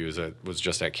rave reviews. It was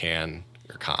just at Cannes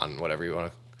or Cannes, whatever you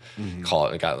want to call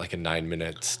it. It got like a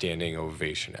 9-minute standing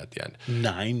ovation at the end.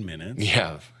 9 minutes?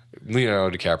 Yeah.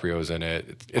 Leonardo DiCaprio's in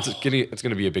it. It's going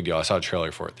to be a big deal. I saw a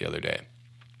trailer for it the other day.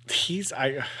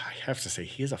 I have to say,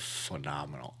 he's a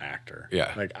phenomenal actor.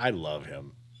 Yeah. Like, I love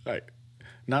him. Like,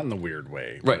 not in the weird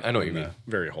way. Right. I know what you mean.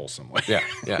 Very wholesome way. Yeah.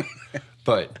 Yeah.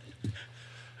 But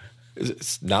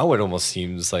now it almost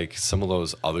seems like some of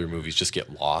those other movies just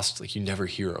get lost. Like, you never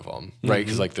hear of them. Right.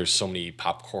 Because like there's so many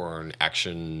popcorn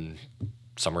action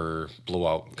summer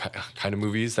blowout kind of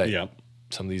movies that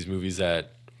some of these movies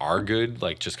that are good,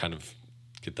 like, just kind of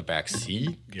get the back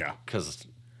seat. Yeah.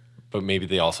 But maybe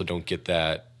they also don't get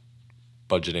that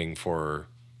budgeting for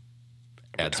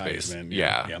ad space.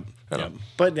 Yeah.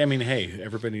 But I mean, hey,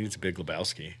 everybody needs a Big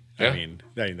Lebowski. Yeah. I mean,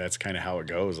 that's kind of how it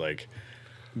goes. Like,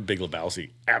 Big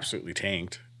Lebowski absolutely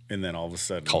tanked, and then all of a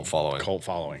sudden, Cult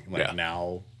following. Like,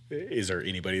 now, is there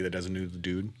anybody that doesn't know the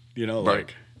dude? You know, Right.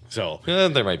 like, so.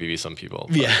 There might be some people.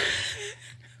 But. Yeah.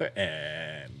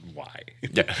 And why?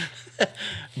 Yeah.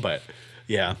 But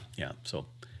yeah. So,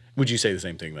 would you say the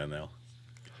same thing then, though?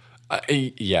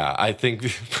 Yeah, I think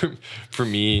for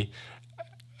me,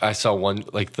 I saw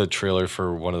like the trailer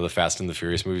for one of the Fast and the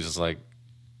Furious movies. It's like,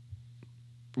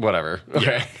 whatever.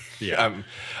 Okay. Yeah.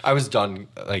 I was done.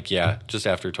 Like, just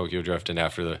after Tokyo Drift and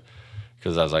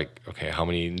because I was like, okay, how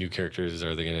many new characters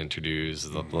are they going to introduce?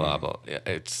 Blah, blah, blah.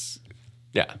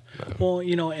 Yeah. Well,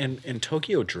 and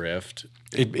Tokyo Drift,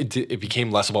 it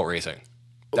became less about racing.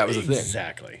 That was the thing.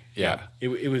 Exactly. Yeah.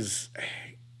 It was,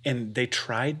 and they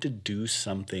tried to do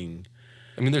something.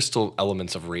 I mean, there's still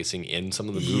elements of racing in some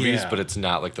of the movies, but it's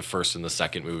not like the first and the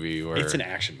second movie. It's an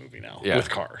action movie now with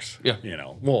cars. Yeah.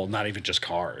 Well, not even just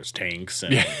cars, tanks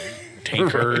and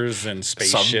tankers and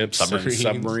spaceships and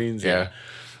submarines. Yeah.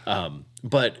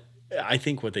 But I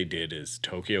think what they did is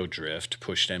Tokyo Drift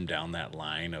pushed them down that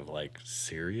line of like,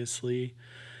 seriously?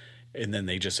 And then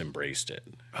they just embraced it.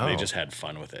 Oh. They just had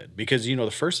fun with it. Because, the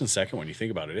first and second one, you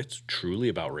think about it, it's truly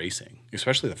about racing,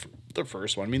 especially the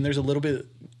first one. I mean, there's a little bit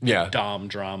Dom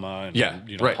drama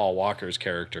and, Paul Walker's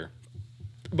character.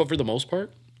 But for the most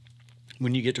part,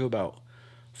 when you get to about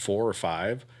 4 or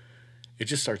 5, it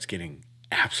just starts getting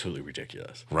absolutely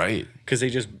ridiculous. Right. Because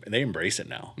they embrace it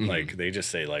now. Mm-hmm. Like, they just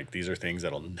say, like, these are things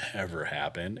that'll never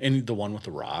happen. And the one with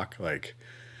The Rock, like...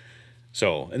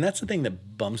 So, and that's the thing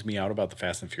that bums me out about the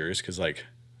Fast and Furious, because, like,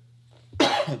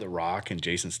 The Rock and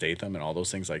Jason Statham and all those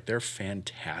things, like, they're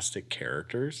fantastic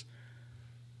characters.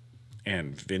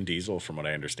 And Vin Diesel, from what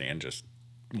I understand, just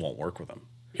won't work with them.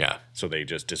 Yeah. So they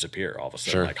just disappear all of a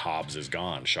sudden. Like, Hobbs is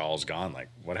gone, Shaw's gone. Like,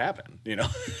 what happened?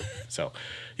 So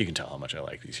you can tell how much I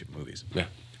like these movies. Yeah.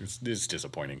 It's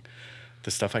disappointing.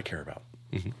 The stuff I care about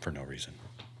for no reason.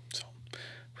 So,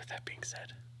 with that being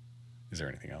said, is there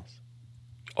anything else?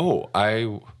 Oh,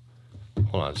 hold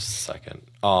on just a second.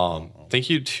 Thank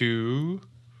you to,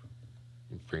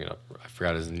 bring it up. I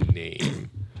forgot his name.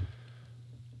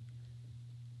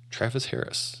 Travis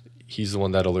Harris. He's the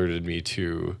one that alerted me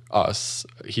to us.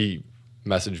 He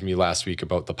messaged me last week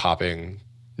about the popping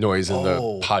noise in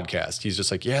the podcast. He's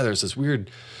just like, there's this weird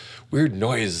weird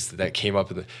noise that came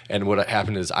up. And what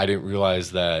happened is I didn't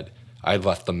realize that I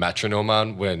left the metronome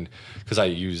on because I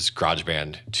use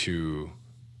GarageBand to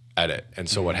edit. And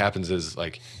so what happens is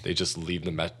like they just leave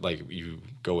like you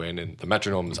go in and the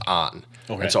metronome's on.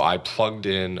 Okay. And so I plugged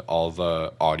in all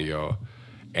the audio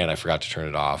and I forgot to turn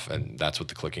it off, and that's what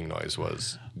the clicking noise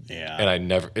was. Yeah.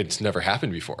 And it's never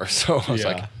happened before. So I was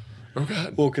like, oh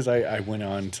God. Well, because I went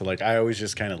on to I always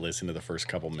just kind of listen to the first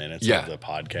couple minutes of the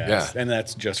podcast. Yeah. And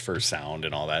that's just for sound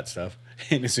and all that stuff.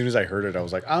 And as soon as I heard it, I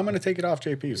was like, I'm going to take it off,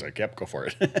 JP. He was like, yep, go for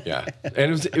it. Yeah.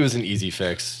 And it was an easy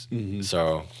fix.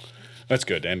 So that's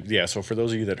good. And yeah, so for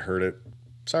those of you that heard it,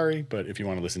 sorry, but if you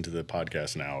want to listen to the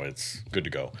podcast now, it's good to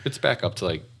go. It's back up to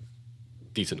like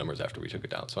decent numbers after we took it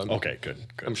down. So okay, good.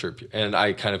 I'm sure. And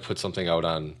I kind of put something out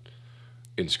on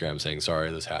Instagram saying,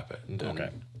 sorry, this happened. And okay.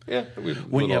 Yeah.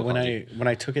 When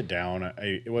I took it down,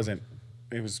 it was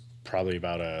probably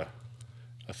about a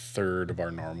third of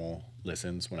our normal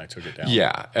listens when I took it down.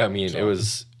 Yeah. I mean, it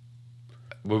was,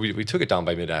 we took it down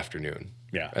by mid-afternoon.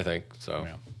 Yeah. I think so.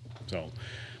 Yeah. So,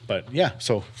 but yeah,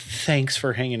 so thanks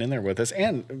for hanging in there with us.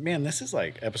 And man, this is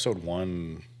like episode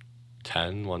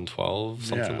 110, 112,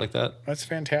 something like that. That's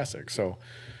fantastic. So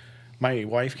my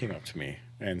wife came up to me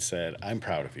and said, I'm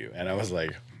proud of you. And I was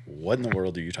like, what in the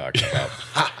world are you talking about?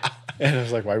 And I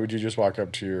was like, why would you just walk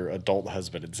up to your adult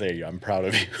husband and say, I'm proud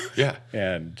of you? Yeah.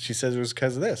 And she says it was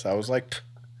because of this. I was like,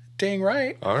 dang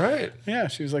right. All right. Yeah.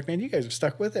 She was like, man, you guys have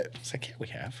stuck with it. I was like, yeah, we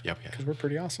have. Yep. Because we're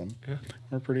pretty awesome. Yeah.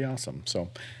 We're pretty awesome. So,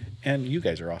 and you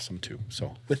guys are awesome too.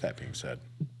 So with that being said,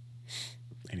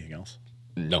 anything else?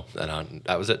 No,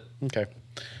 that was it. Okay.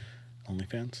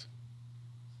 OnlyFans?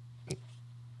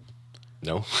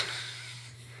 No.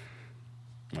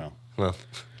 Well,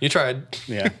 you tried.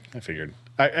 yeah, I figured.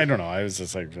 I don't know. I was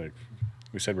just like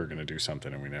we said we were going to do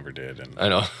something and we never did. And I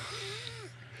know.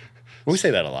 we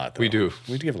say that a lot, though. We do.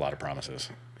 We give a lot of promises.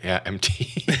 Yeah,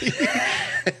 empty.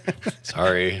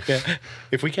 Sorry. Yeah.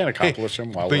 If we can't accomplish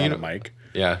them while we're on a mic,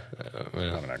 yeah, probably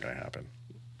not going to happen.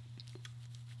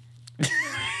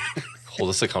 Hold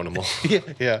us accountable.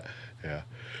 Yeah.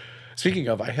 Speaking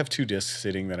of, I have 2 discs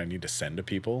sitting that I need to send to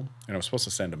people, and I'm supposed to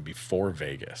send them before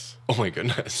Vegas. Oh my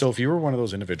goodness. So if you were one of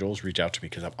those individuals, reach out to me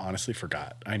because I've honestly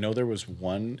forgot. I know there was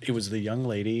one. It was the young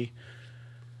lady.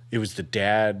 It was the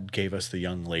dad gave us the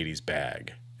young lady's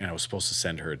bag, and I was supposed to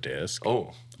send her a disc.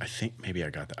 Oh. I think maybe I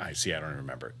got that. I don't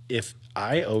remember. If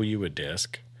I owe you a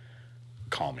disc,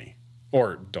 call me.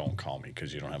 Or don't call me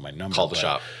because you don't have my number. Call the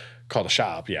shop. Call the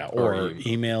shop, yeah. Or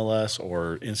email us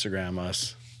or Instagram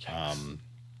us.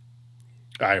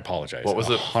 I apologize. What was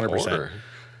it? 100%.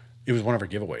 It was one of our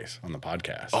giveaways on the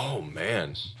podcast. Oh,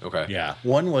 man. Okay. Yeah.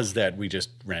 One was that we just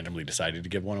randomly decided to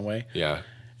give one away. Yeah.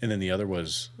 And then the other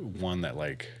was one that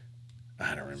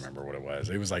I don't remember what it was.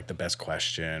 It was like the best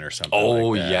question or something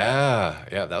like that. Yeah.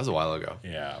 Yeah, that was a while ago.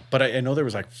 Yeah. But I know there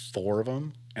was 4 of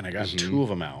them, and I got 2 of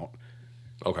them out.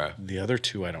 Okay. The other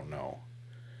 2, I don't know.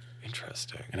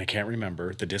 Interesting. And I can't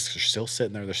remember. The discs are still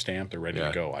sitting there. They're stamped. They're ready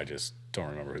to go. I just don't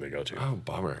remember who they go to. Oh,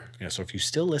 bummer. Yeah, so if you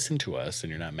still listen to us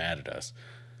and you're not mad at us,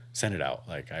 send it out.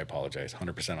 I apologize.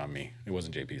 100% on me. It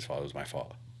wasn't JP's fault. It was my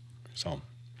fault. So.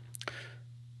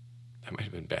 That might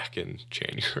have been back in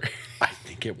January. I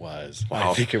think it was.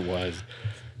 Wow. I think it was.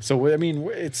 So, I mean,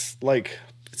 it's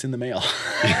it's in the mail.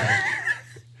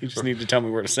 You just need to tell me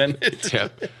where to send it. Yeah.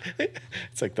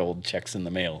 It's like the old checks in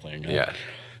the mail thing. Huh? Yeah.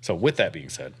 So with that being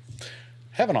said,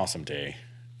 have an awesome day.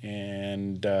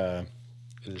 And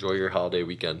enjoy your holiday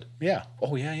weekend. Yeah.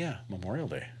 Oh, yeah. Memorial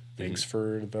Day. Thanks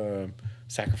for the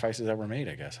sacrifices that were made,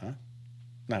 I guess, huh?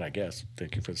 Not I guess.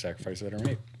 Thank you for the sacrifices that are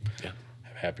made. Yeah.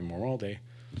 Have a happy Memorial Day.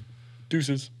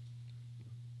 Deuces.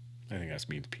 I think that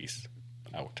means peace.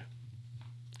 Out.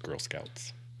 Girl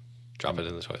Scouts. Drop it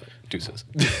in the toilet. Deuces.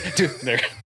 Dude, there.